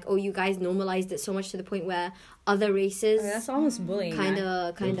because they were like, "Oh, you guys normalized it so much to the point where other races that's almost bullying. kind man.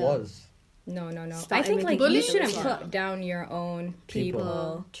 of It was. No. I started think like making you bullying shouldn't was put down your own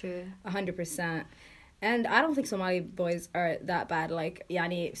people. True. 100%. And I don't think Somali boys are that bad. Like,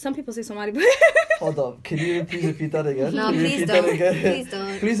 yani, some people say Somali boys. Hold up. Can you please repeat that again? No, Can you please repeat don't. that again? Please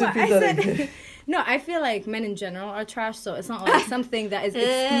don't. Please What? repeat I that said- again. No, I feel like men in general are trash, so it's not like something that is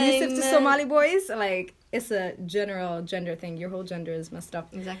exclusive to Amen. Somali boys. Like, it's a general gender thing. Your whole gender is messed up.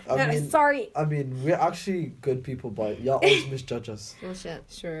 Exactly. I mean, Sorry. I mean, we're actually good people, but y'all always misjudge us. Bullshit.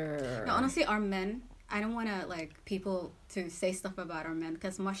 Sure. No, honestly, our men. I don't want to like people to say stuff about our men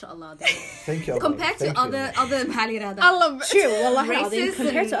because mashallah, Thank you. compared to Thank you. other Mahalirada. I love it. True. Wallahi Races al-azim,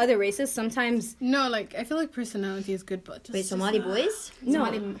 compared to and- other races, sometimes No, like, I feel like personality is good, but just... Wait, Somali boys? No.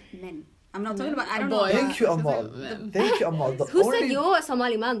 Somali men. I'm not talking about. I don't Boy. know. Thank you, About- Amal. Men. Thank you, Amal. The Who only... said you're a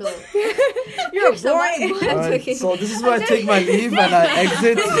Somali man though? you're a Somali boy. boy. I'm Alright, joking. so this is where I take my leave and I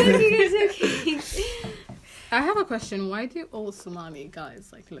exit. I have a question. Why do all Somali guys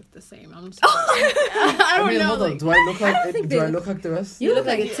like look the same? I'm sorry. I don't I mean, know. hold on. Like, Do I look like think do I they- look like the rest? You look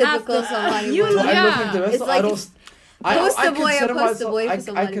like a typical Somali you boy. Do I look Yeah. like the rest? It's like I don't. if- poster boy or consider poster boy for I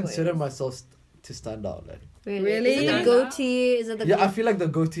Somali consider boys. myself to stand out. Like, Really? Is it the Yeah. goatee? Is it the yeah, I goatee? feel like the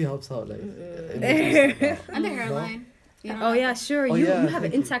goatee helps out. Like, And the no? hairline. You know, Oh yeah, sure. Oh, you yeah, you have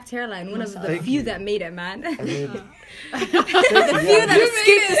an thank you. intact hairline. One of the Thank few you. that made it, man. I mean, The few that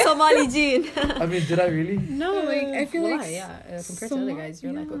escaped the Somali gene. I mean, did I really? no, like I feel Well, like yeah, compared to other guys,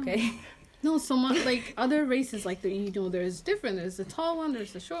 you're like yeah. okay. no, Somali like other races like there's different. There's the tall one.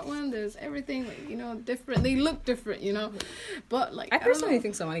 There's the short one. There's everything like different. They look different, But like I don't personally know.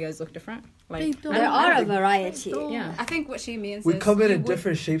 think Somali guys look different. Like They don't. There I are a think variety. so. Yeah. I think what she means We is come in you in would-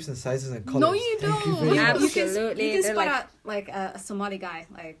 different shapes and sizes and colors. No, you Thank you don't. very Yeah, much. Absolutely. You can They're spot like- out like a Somali guy,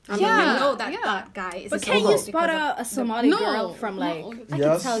 like Yeah, you know that yeah. that guy is. But a can Somali you because spot of out a Somali No, girl from no. like? I Yes.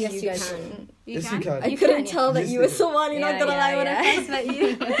 can tell Yes, you you guys. can. You Yes, can? you can. I couldn't tell that Yes, you were you- Somali, not Yeah, gonna yeah, lie, when I yeah. first met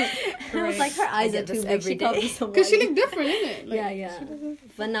you. I was like, her eyes get are too this big, every she can't day. be Somali. Because she looked different, innit? Like, Yeah.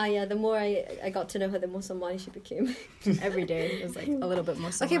 But now, yeah, the more I got to know her, the more Somali she became. Every day it was like a little bit more.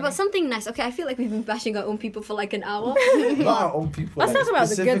 Okay, but something nice. Okay, I feel like we've been bashing our own people for like an hour. Not our own people. Let's like, talk about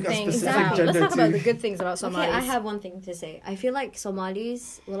the specific- good a things. specific Exactly. Let's gender talk about too. the good things about Somalis. Okay, I have one thing to say. I feel like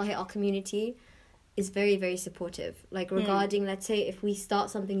Somalis, wallahi, our community is very, very supportive. Like regarding, let's say, if we start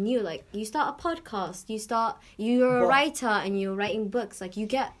something new, like you start a podcast, you're a But- writer and you're writing books, like you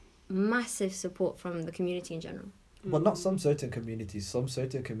get massive support from the community in general. But not some certain communities. Some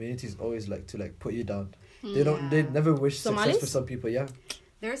certain communities always like to like put you down. They don't. They never wish Somalis? success for some people. Yeah.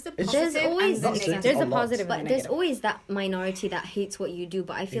 There's the It's- positive There's always and the Not certain, negative. There's a a lot. positive and a But there's negative. always that minority that hates what you do.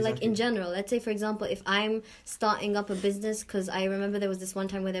 But I feel like in Exactly. general, let's say for example, if I'm starting up a business, because I remember there was this one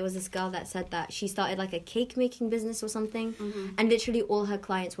time where there was this girl that said that she started like a cake making business or something, and literally all her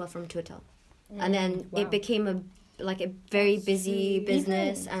clients were from Twitter, and then wow. it became a very busy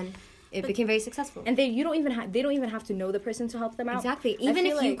business, and it became very successful. And they don't even have to know the person to help them out. Exactly. I Even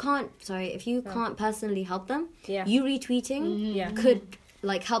feel if you like- can't personally help them, Yeah. you retweeting Yeah. could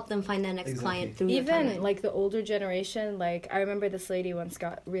like help them find their next Exactly. client through your Even timeline. like the older generation, like I remember this lady once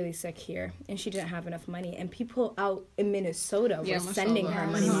got really sick here and she didn't have enough money, and people out in Minnesota Yeah, were sending her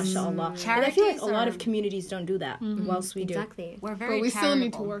money, mashallah. mashallah. And I feel like a lot of Charities communities don't do that, whilst we do. Exactly. We're very But we still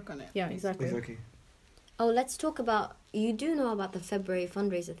need to charitable. work on it. Yeah, exactly. Exactly. Oh, let's talk about. You do know about the February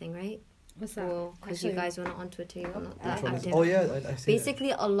fundraiser thing, right? What's that? Well, because you Actually- guys were not on Twitter, you were not Which that one is? active. Oh yeah, I see.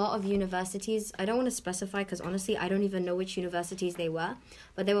 Basically, a lot of universities, I don't want to specify because honestly, I don't even know which universities they were,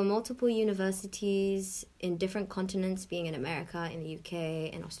 but there were multiple universities in different continents, being in America, in the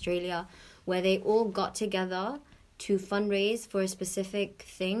UK, in Australia, where they all got together to fundraise for a specific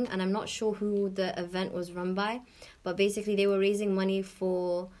thing. And I'm not sure who the event was run by, but basically, they were raising money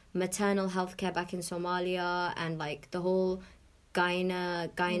for maternal health care back in Somalia and like the whole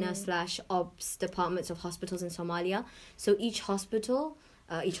gyna slash ops departments of hospitals in Somalia. So each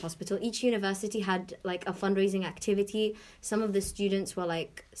university had like a fundraising activity. Some of the students were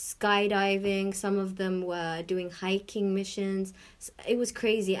like skydiving, some of them were doing hiking missions. It was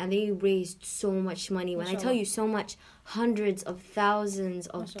crazy, and they raised so much money. When I tell you so much, hundreds of thousands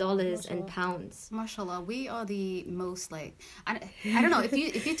of dollars and pounds. Mashallah, we are the most like I don't know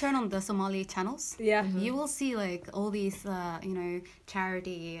if you turn on the Somali channels, Yeah. you will see like all these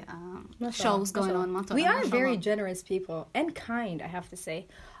charity Mashallah, shows going mashallah. on. We are Mashallah. very generous people and kind, I have to say.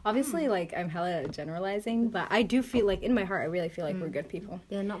 Obviously, like, I'm hella generalizing, but I do feel like, in my heart, I really feel like we're good people.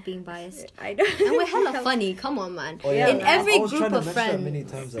 They're not being biased. I don't. And we're hella funny, come on, man. Oh, yeah, In man. every I was group trying to of mention that friends. many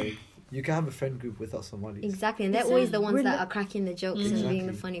times, like, you can have a friend group without Somalis. Exactly, and they're always the ones We're that not- are cracking the jokes and being the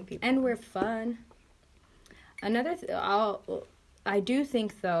Exactly. funny people. And we're fun. Another I do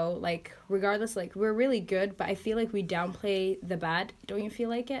think though, like, regardless, like, we're really good, but I feel like we downplay the bad. Don't you feel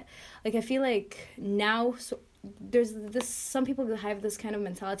like it? Like, I feel like now there's this, some people have this kind of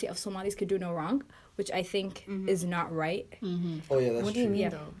mentality of Somalis could do no wrong, which I think is not right. Oh yeah, that's What do true. you mean Yeah.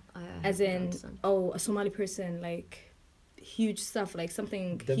 though? I As don't in, understand. oh, a Somali person, like, huge stuff, like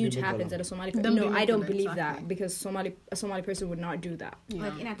something Them huge be happens Mugala. at a Somali Them person. be No, I don't Mugala, believe exactly. that, because a Somali person would not do that. Yeah.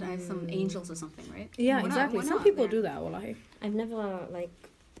 Like in some angels or something, right? Yeah, Why not? exactly. Why Some not? people Yeah. do that, wallahi. I've never like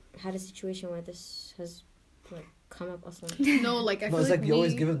had a situation where this has like come up or something. No, like I No, feel it's like you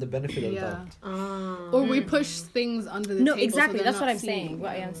always we- give them the benefit of the yeah. doubt. Ah. Or we push things under the No, table. exactly. So That's they're what not I'm seen. saying. What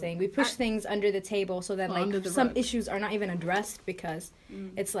I am saying. We push things under the table so that Or like under the some rug. issues are not even addressed because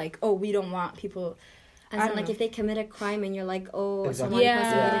it's like, oh, we don't want people. As I in, don't like know. if they commit a crime and you're like, oh, a Exactly. Somali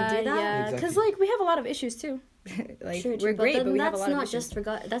person Yeah, wouldn't do that. yeah. Because Exactly. like we have a lot of issues too. Like True, we're great, then but we have a that's lot of not issues.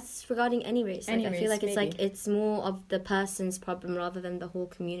 just that's regarding any race. Like, Any I feel race, like it's like maybe. it's more of the person's problem rather than the whole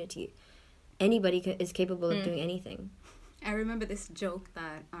community. Anybody is capable of doing anything. I remember this joke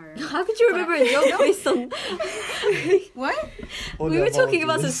that our How could you remember a joke based on? what? Oh, We yeah, were talking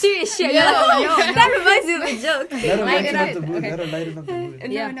Mama, about some this- serious shit. Yo, You're like, yo, no. that reminds me of a joke. Let her Lighten lighten up up the mood. Okay. Let her lighten up the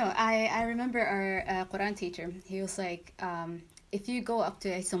mood. Yeah. No. I remember our Quran teacher. He was like, if you go up to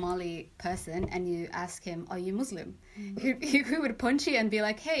a Somali person and you ask him, "Are you Muslim?" He would punch you and be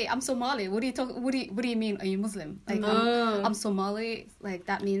like, "Hey, I'm Somali. What do you talk? What do you mean? Are you Muslim? Like I'm Somali. Like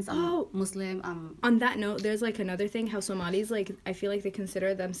that means I'm Oh. Muslim. I'm On that note, there's like another thing how Somalis like I feel like they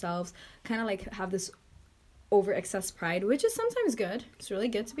consider themselves kind of like have this over excess pride, which is sometimes good. It's really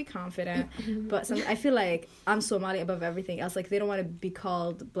good to be confident, but I feel like I'm Somali above everything else. Like they don't want to be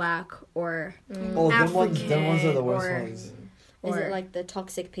called black or Oh, them ones are the worst or- ones. Is or- it like the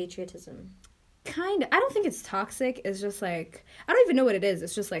toxic patriotism? kind of. I don't think it's toxic. It's just like I don't even know what it is.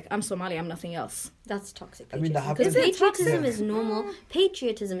 It's just like I'm Somali. I'm nothing else. That's toxic I mean, that patriotism. Because happens- Is it patriotism toxic? is normal.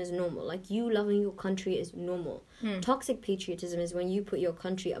 Patriotism is normal. Like you loving your country is normal. Toxic patriotism is when you put your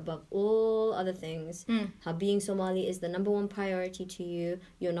country above all other things. How being Somali is the number one priority to you,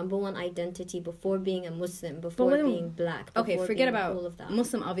 your number one identity before being a Muslim, before when- being black. Okay, before forget being about all of that.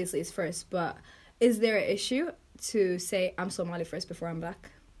 Muslim. Obviously, is first, but is there an issue to say I'm Somali first before I'm black?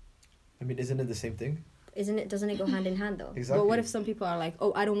 I mean, isn't it the same thing? Isn't it? Doesn't it go hand in hand though? Exactly. But what if some people are like,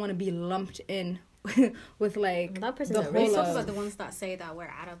 oh, I don't want to be lumped in with like That person's the a whole racist. talk of- about the ones that say that we're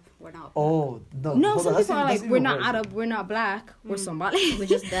Arab, we're not. Oh no! No, hold some on, people are that's like, we're even not worse. Arab, we're not black, we're Somali. We're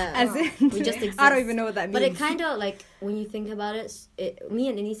just there. As in, we just exist. I don't even know what that means. But it kind of like when you think about it, me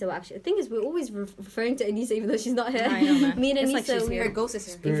and Anissa were actually. The thing is, we're always referring to Anissa even though she's not here. I know, man. Me and It's Anissa, like she's we here. Her ghost is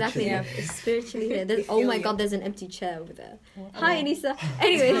here. exactly Spiritually. spiritually here. There's, oh feel my you. god, there's an empty chair over there. Hi, Anissa.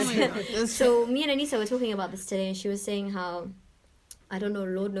 Anyways, so me and Anissa were talking about this today, and she was saying how I don't know,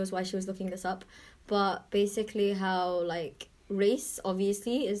 Lord knows why she was looking this up, but basically how like race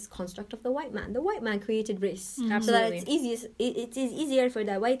obviously is construct of the white man. The white man created race, so that Absolutely. it's easiest. It is easier for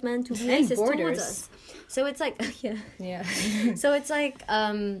the white man to be And racist towards borders. us. So it's like yeah. yeah. So it's like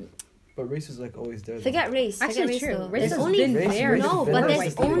But race is like always there. though. forget race. Actually, forget race, true. though. Race There's has only been Race- very race is no, very but racist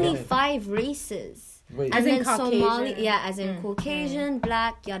there's to begin only with. 5 races. Wait, As And in then Caucasian. Somali, yeah, as in Caucasian,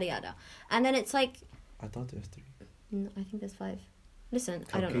 black, yada yada. And then it's like, I thought there was 3. no, I think there's 5. Listen,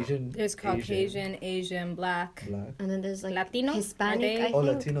 I don't know. Caucasian. There's Caucasian, Asian, black. And then there's like Latino? Hispanic, I Oh,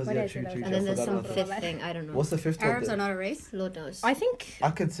 think. Latinos, What yeah, is true, it? true. And then I there's forgot some about fifth that. thing. I don't know. What's the fifth Arabs one? are not a race. Lord knows. I think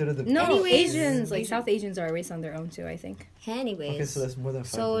I consider them. no Anyways. Asians, like South Asians, are a race on their own too. I think. Anyways. Okay, so that's more than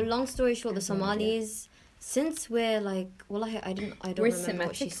 5. So then. long story short, the I have no idea. Somalis, since we're like, well, I don't We're remember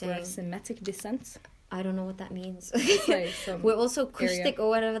what she's Semitic. We're saying. of Semitic descent. I don't know what that means. It's like some We're also Kushtik or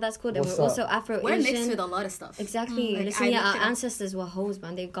whatever that's called. And What's we're that? also Afro-Asian. We're mixed with a lot of stuff. Exactly. Like, Listen, I yeah, looked our it up. ancestors were hoes,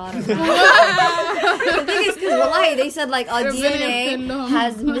 man. They got it. The thing is, because wallahi, they said like our DNA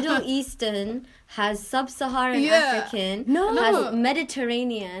has Middle Eastern, has Sub-Saharan Yeah. African, No. has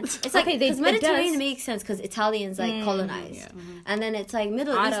Mediterranean. It's like Okay, because it Mediterranean does. makes sense because Italians like colonized, yeah. and then it's like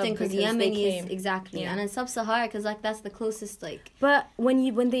Middle Arab Eastern because because they Yemenis came. exactly, Yeah. and then Sub-Saharan because like that's the closest like. But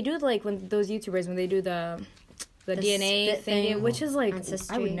when they do like when those YouTubers when they do the The DNA spit thing, thing. which is like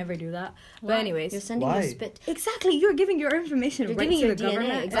Ancestry. I would never do that. Why? But anyways, You're sending Why? your spit. exactly, you're giving your information You're right giving to your the DNA,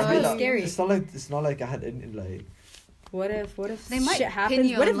 government. exactly. I mean, That's like, scary. It's not like I had any like. What if They might shit pin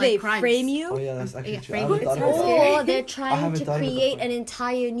happens? you What on, if like, they crimes. frame you? Oh yeah, that's actually Yeah, true. I right. haven't It's done it so before. Or they're trying haven't to done it create before. an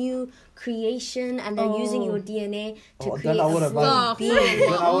entire new creation and they're using your DNA to Oh, then create I a wouldn't full mind. being. Then I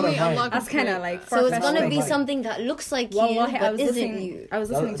wouldn't Only mind. Allah That's can kind of create like that. So it's far-fetched. gonna be Fine. something that looks like you, Wallahi, but isn't you. I was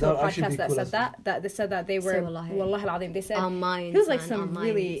listening to That a would actually podcast be that cool said as that they said that they were Say wallahi. wallahi al-azim, they said Our minds, it was like man, some our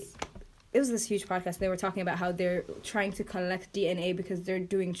really minds. it was this huge podcast. They were talking about how they're trying to collect DNA because they're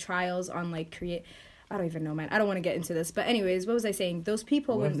doing trials on like create. I don't even know, man. I don't want to get into this, but anyways, what was I saying? Those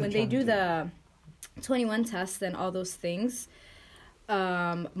people What if when they're they do trying the 21 tests and all those things,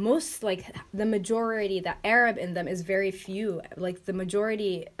 most like the majority, the Arab in them is very few. Like the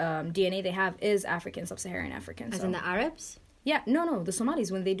majority DNA they have is African, sub-Saharan African. As so. in the Arabs? Yeah, no, the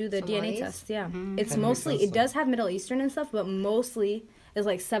Somalis when they do the DNA Somalis? test, yeah. It's Kinda makes mostly sense, it does have Middle Eastern and stuff, but mostly is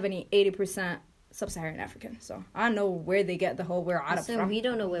like 70-80% Sub-Saharan African. So I don't know where they get the whole we're Arab So from. we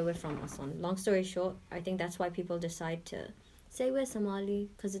don't know where we're from, Aslan. Long story short, I think that's why people decide to say we're Somali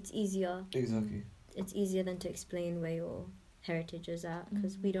because it's easier. Exactly. It's easier than to explain where your heritage is at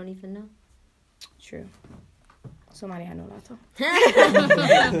because we don't even know. True. Somali I know lato.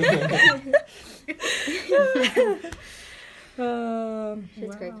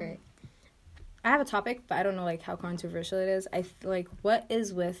 It's great. I have a topic, but I don't know like how controversial it is. I feel like what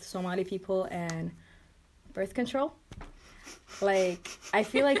is with Somali people and birth control? Like I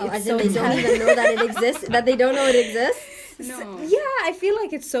feel like Oh, it's as so in they don't taboo. even know that it exists? That they don't know it exists? No. Yeah, I feel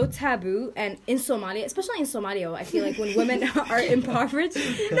like it's so taboo, and in Somalia, especially in Somalia, I feel like when women are impoverished.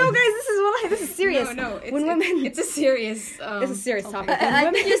 No, guys, this is serious. No, it's, when women, it's a serious. it's a serious topic. I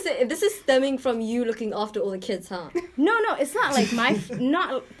think this is stemming from you looking after all the kids, huh? No, it's not like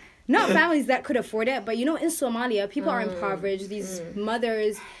not families that could afford it, but you know, in Somalia, people are impoverished. These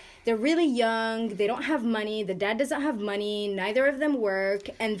mothers, they're really young. They don't have money. The dad doesn't have money. Neither of them work,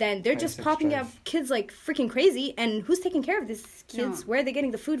 and then they're just Basic popping strife. out kids like freaking crazy. And who's taking care of these kids? No. Where are they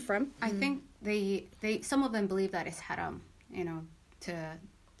getting the food from? I think they some of them believe that it's haram, to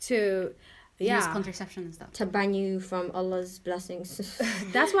To use contraception and stuff. To ban you from Allah's blessings.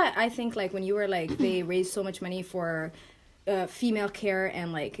 That's why I think like when you were like they raised so much money for female care,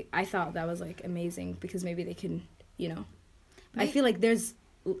 and like I thought that was like amazing because maybe they can, I feel like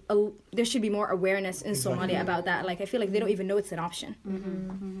there should be more awareness in Exactly. Somalia about that. Like I feel like they don't even know it's an option.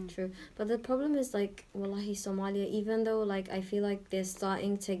 True. But the problem is like, wallahi, Somalia, even though like I feel like they're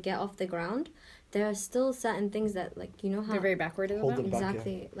starting to get off the ground, there are still certain things that like, you know how... They're very backward in Hold that. it back,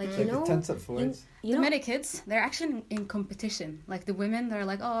 Exactly. yeah. Like, It's you like know... the 10 step forwards. You The know... Medikids, they're actually in competition. Like the women, they're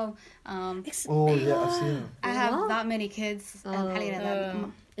like, Oh yeah, I've seen it. I have What? that many kids.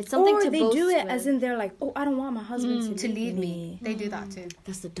 And It's something or to they boast do it with. as in they're like, oh, I don't want my husband to leave me. They do that too.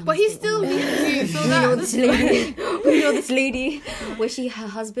 That's the dumbest But he thing still ever. needs you. So We know that, this lady. We know this lady where her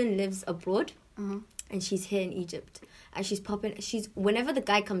husband lives abroad and she's here in Egypt. And she's whenever the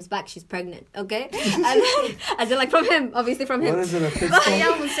guy comes back, she's pregnant, okay? And they're like from him, obviously from him. What is it? A pit Yeah,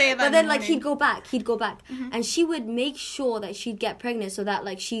 stop? I would say that. But in then the like morning. he'd go back. And she would make sure that she'd get pregnant so that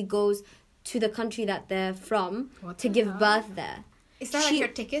like she goes to the country that they're from to give birth there. Is that She- like your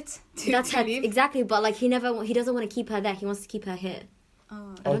ticket to, That's to her, leave? exactly, but like he doesn't want to keep her there. He wants to keep her here. Oh. I Oh,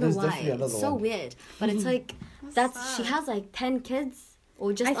 don't know there's why. definitely another It's so one. weird. But it's like she has like 10 kids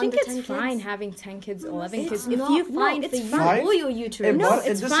or just I think under 10 it's kids. fine having 10 kids, 11 It's kids. not, If you find it's for fine. you, Or your uterus. In No, mon-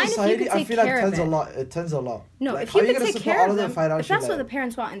 it's in this fine if you society, could I take feel like care of tens a it. lot. It tens a lot. No, Like, if how you you could gonna take support care all of of them, them financially, if that's what the like-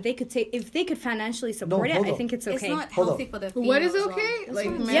 parents want, and if they could financially support it, hold I on. think it's okay. It's not Hold healthy on. for the What is female as well. okay? That's Like,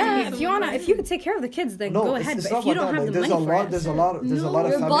 what I'm men Yeah, can if you wanna, if you could take care of the kids, then No, go it's ahead. not But if you about don't that. have Like, the there's money a for lot. it, There's a lot. There's a lot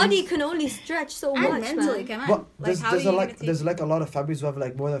of Your families. body can only stretch so And much, mentally, man. come on. But Like, there's how there's are a you like gonna take- there's like a lot of families who have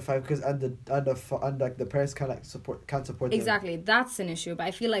like more than 5 kids, and like the parents can't support them. exactly, that's an issue. But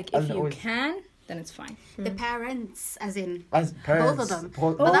I feel like And if you always- can, then it's fine. the parents, as in As parents, both of them.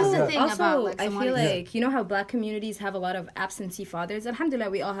 both- But that's the yeah. thing Also, about, like, I feel Somalis. like you know how black communities have a lot of absentee fathers. Alhamdulillah,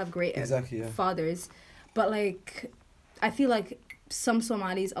 we all have great Exactly, yeah. fathers, but like I feel like some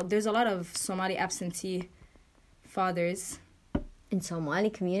Somalis, there's a lot of Somali absentee fathers. In Somali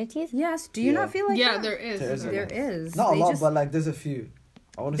communities? Yes, do you Yeah. not feel like Yeah, that? there is. There is a There lot. is. Not a They lot, just- but like there's a few.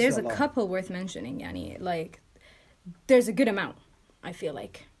 I want to there's say a lot. couple worth mentioning, Yani. Like, there's a good amount, I feel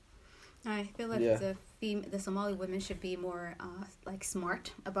like. I feel like Yeah. the Somali women should be more like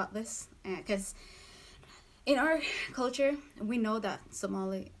smart about this, because in our culture we know that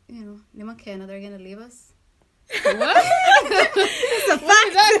Somali, Nima Kena, they're gonna leave us. What? Where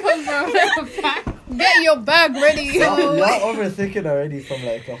did that come from? Get your bag ready. Y'all overthinking already from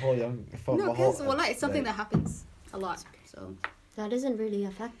like a whole young. From No, a whole, because it's something that happens a lot. So That isn't really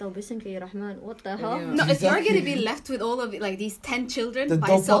a fact though, Bisinki Rahman. What the hell? Yeah. no, if you're Exactly. gonna be left with all of like these 10 children Then by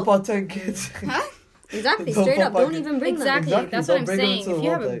don't yourself, pop out 10 kids. huh? Exactly, Don't straight up. pop Don't out- even bring Exactly. them. Exactly, That's what don't I'm bring them saying. into If the you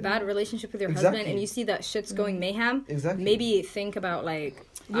have world, a like- bad relationship with your Exactly. husband and you see that shit's going mayhem, Exactly. maybe think about like.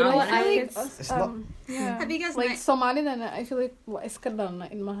 You know what? I I feel like It's not- yeah. Have you guys Like met- Somaliland, I feel like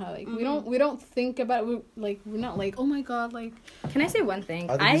in Maha. Like we don't think about it. We're not like, oh my god, like Can I say one thing?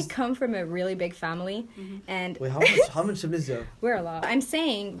 I think I it's- come from a really big family, and Wait, how much siblings do you have? we're a lot.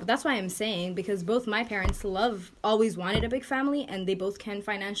 That's why I'm saying, because both my parents always wanted a big family, and they both can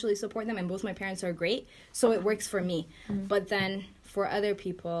financially support them, and both my parents are great, so it works for me. But then for other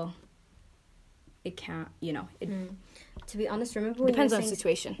people, it can't. It To be honest, remember when depends you on were the saying,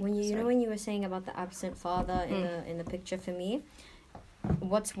 situation. when you Sorry. know when you were saying about the absent father in the picture for me,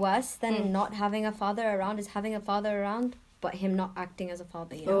 what's worse than not having a father around is having a father around but him not acting as a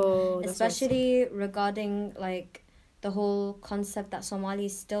father, you know? Oh, that's Especially regarding like the whole concept that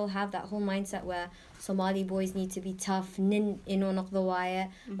Somalis still have, that whole mindset where Somali boys need to be tough,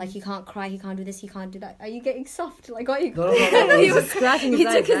 like he can't cry, he can't do this, he can't do that. Are you getting soft? Like, are you? No. He was scratching He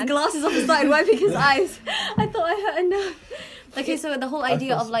took his glasses off and started wiping his eyes. I thought I hurt enough. Okay, so the whole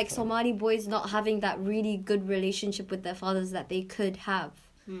idea of like Somali boys not having that really good relationship with their fathers that they could have,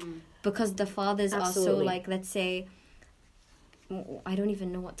 because the fathers are so Absolutely. like, let's say, I don't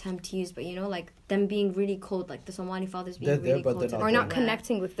even know what term to use, but like them being really cold, like the Somali fathers being They're there, really but cold, they're to not or the not point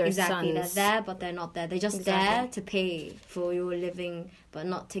connecting with their exactly, sons. they're there, but they're not there. They're just Exactly. there to pay for your living, but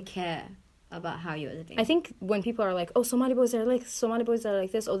not to care about how you're living. I think when people are like, oh, Somali boys are like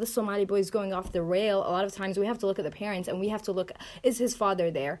this, oh, this Somali boy is going off the rail, a lot of times we have to look at the parents and we have to look, is his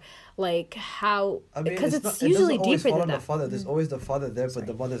father there? Like, how, I mean, because it's it's not, usually it doesn't always deeper fall than on the that. father. There's always the father there, but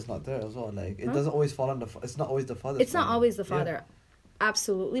the mother's not there as well. Like, it doesn't always fall on it's not always the father. It's not always the father.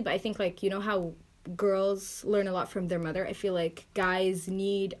 Absolutely. But I think, like, you know how girls learn a lot from their mother? I feel like guys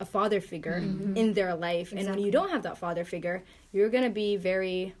need a father figure in their life. And when you don't have that father figure, you're going to be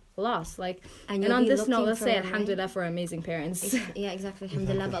very lost. Like, and you'll on be this note, looking let's for say a way. alhamdulillah for amazing parents. Yeah, exactly.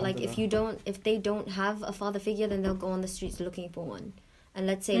 Alhamdulillah. But like, if they don't have a father figure, then they'll go on the streets looking for one. And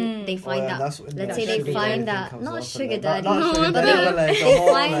let's say they find let's say they find that, not sugar daddy, not sugar but daddy, but like they a whole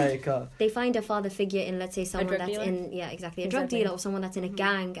find- like. they find a father figure in, let's say, someone drug that's dealer? in, yeah, exactly, a drug Exactly. dealer or someone that's in a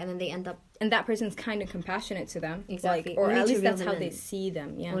gang, and then they end up And that person's kind of compassionate to them. Exactly. Like, or Only at to least reel that's them how in. they see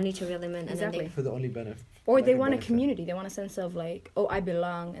them. Yeah. only to reel them in, and then Exactly. For the only benefit. Or like they a want a benefit. community. They want a sense of like, oh, I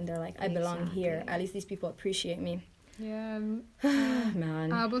belong. And they're like, I belong here. Exactly. At least these people appreciate me. yeah.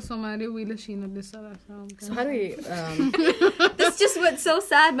 Man. Aba Somali wila shina disala. So how do we... this just went so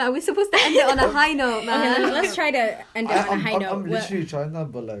sad, man. We're supposed to end it on a high note, man. Okay, let's try to end it on a high note. I'm What- literally trying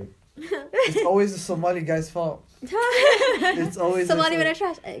that, but like, it's always the Somali guy's fault. It's always Somali the- with a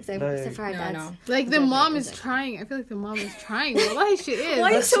trash, except Like- for our No, dads. no. Like the Exactly, mom is exactly. trying. I feel like the mom is trying. Wallahi, she is. Why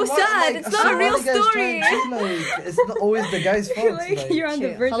Like, is so Somali- sad? like, It's not a real Somali guy's story. trying too, like, it's not always the guy's fault. Like, you're on the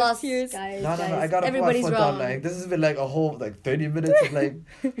True. verge of Halas, tears. guys, No, I guys. gotta Everybody's put my foot wrong. down. Like, this has been like a whole like 30 minutes of like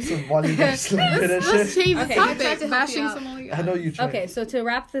Somali guys slapping and let's shit. change the Okay. I tried to topic. help Bashing you out. Somali. I know you tried. Okay, so to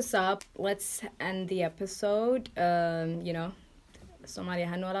wrap this up, let's end the episode. Somalia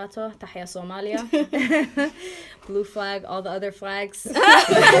Hanwalato, Tahya Somalia, blue flag, all the other flags.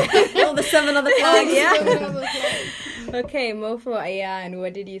 All the 7 other flags, yeah. Okay, Mofo, Ayan,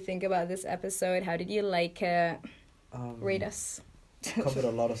 what did you think about this episode? How did you like it? Rate us. Covered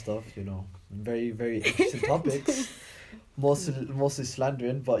a lot of stuff, you know. Very, very interesting topics. mostly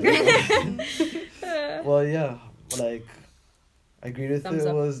slandering, but you know. Well, yeah, like I agreed with Thumbs it.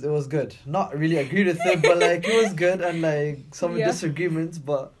 up. It was good. Not really agreed with it, but like it was good, and like some Yeah. disagreements,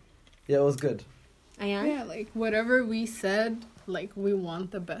 but yeah, it was good. Ayan? Yeah, like whatever we said, like we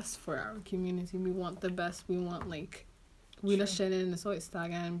want the best for our community. We want the best. We want like we just shit in so it's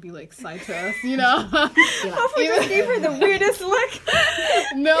and be like side to us, you know. Mofo just gave her the weirdest look.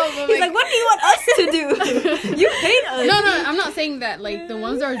 No, but He's like, what do you want us to do? You hate us. no, I'm not saying that. Like the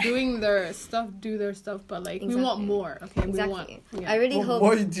ones that are doing their stuff do their stuff, but like we want Exactly. more. Okay, Exactly. we want. I really What hope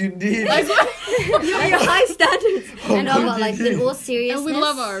more do you need? Like, you have your high standards. And What but like in all seriousness, and we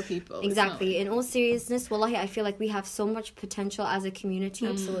love our people. It's exactly. not- In all seriousness, wallahi, I feel like we have so much potential as a community.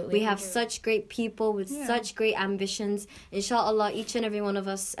 Absolutely. We have such great people with Yeah. such great ambitions. Inshallah, each and every one of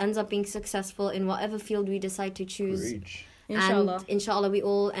us ends up being successful in whatever field we decide to choose. Preach. Inshallah. And inshallah, we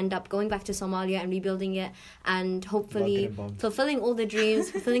all end up going back to Somalia and rebuilding it, and hopefully getting bombed. fulfilling all the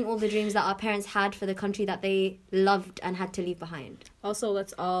dreams that our parents had for the country that they loved and had to leave behind. Also,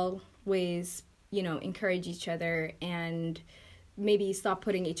 let's always, encourage each other and maybe stop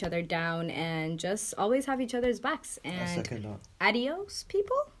putting each other down and just always have each other's backs. I And second that. adios,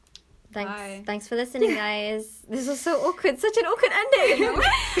 people. Bye. Thanks for listening, guys. This was so awkward. Such an awkward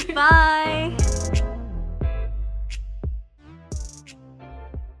ending. Bye.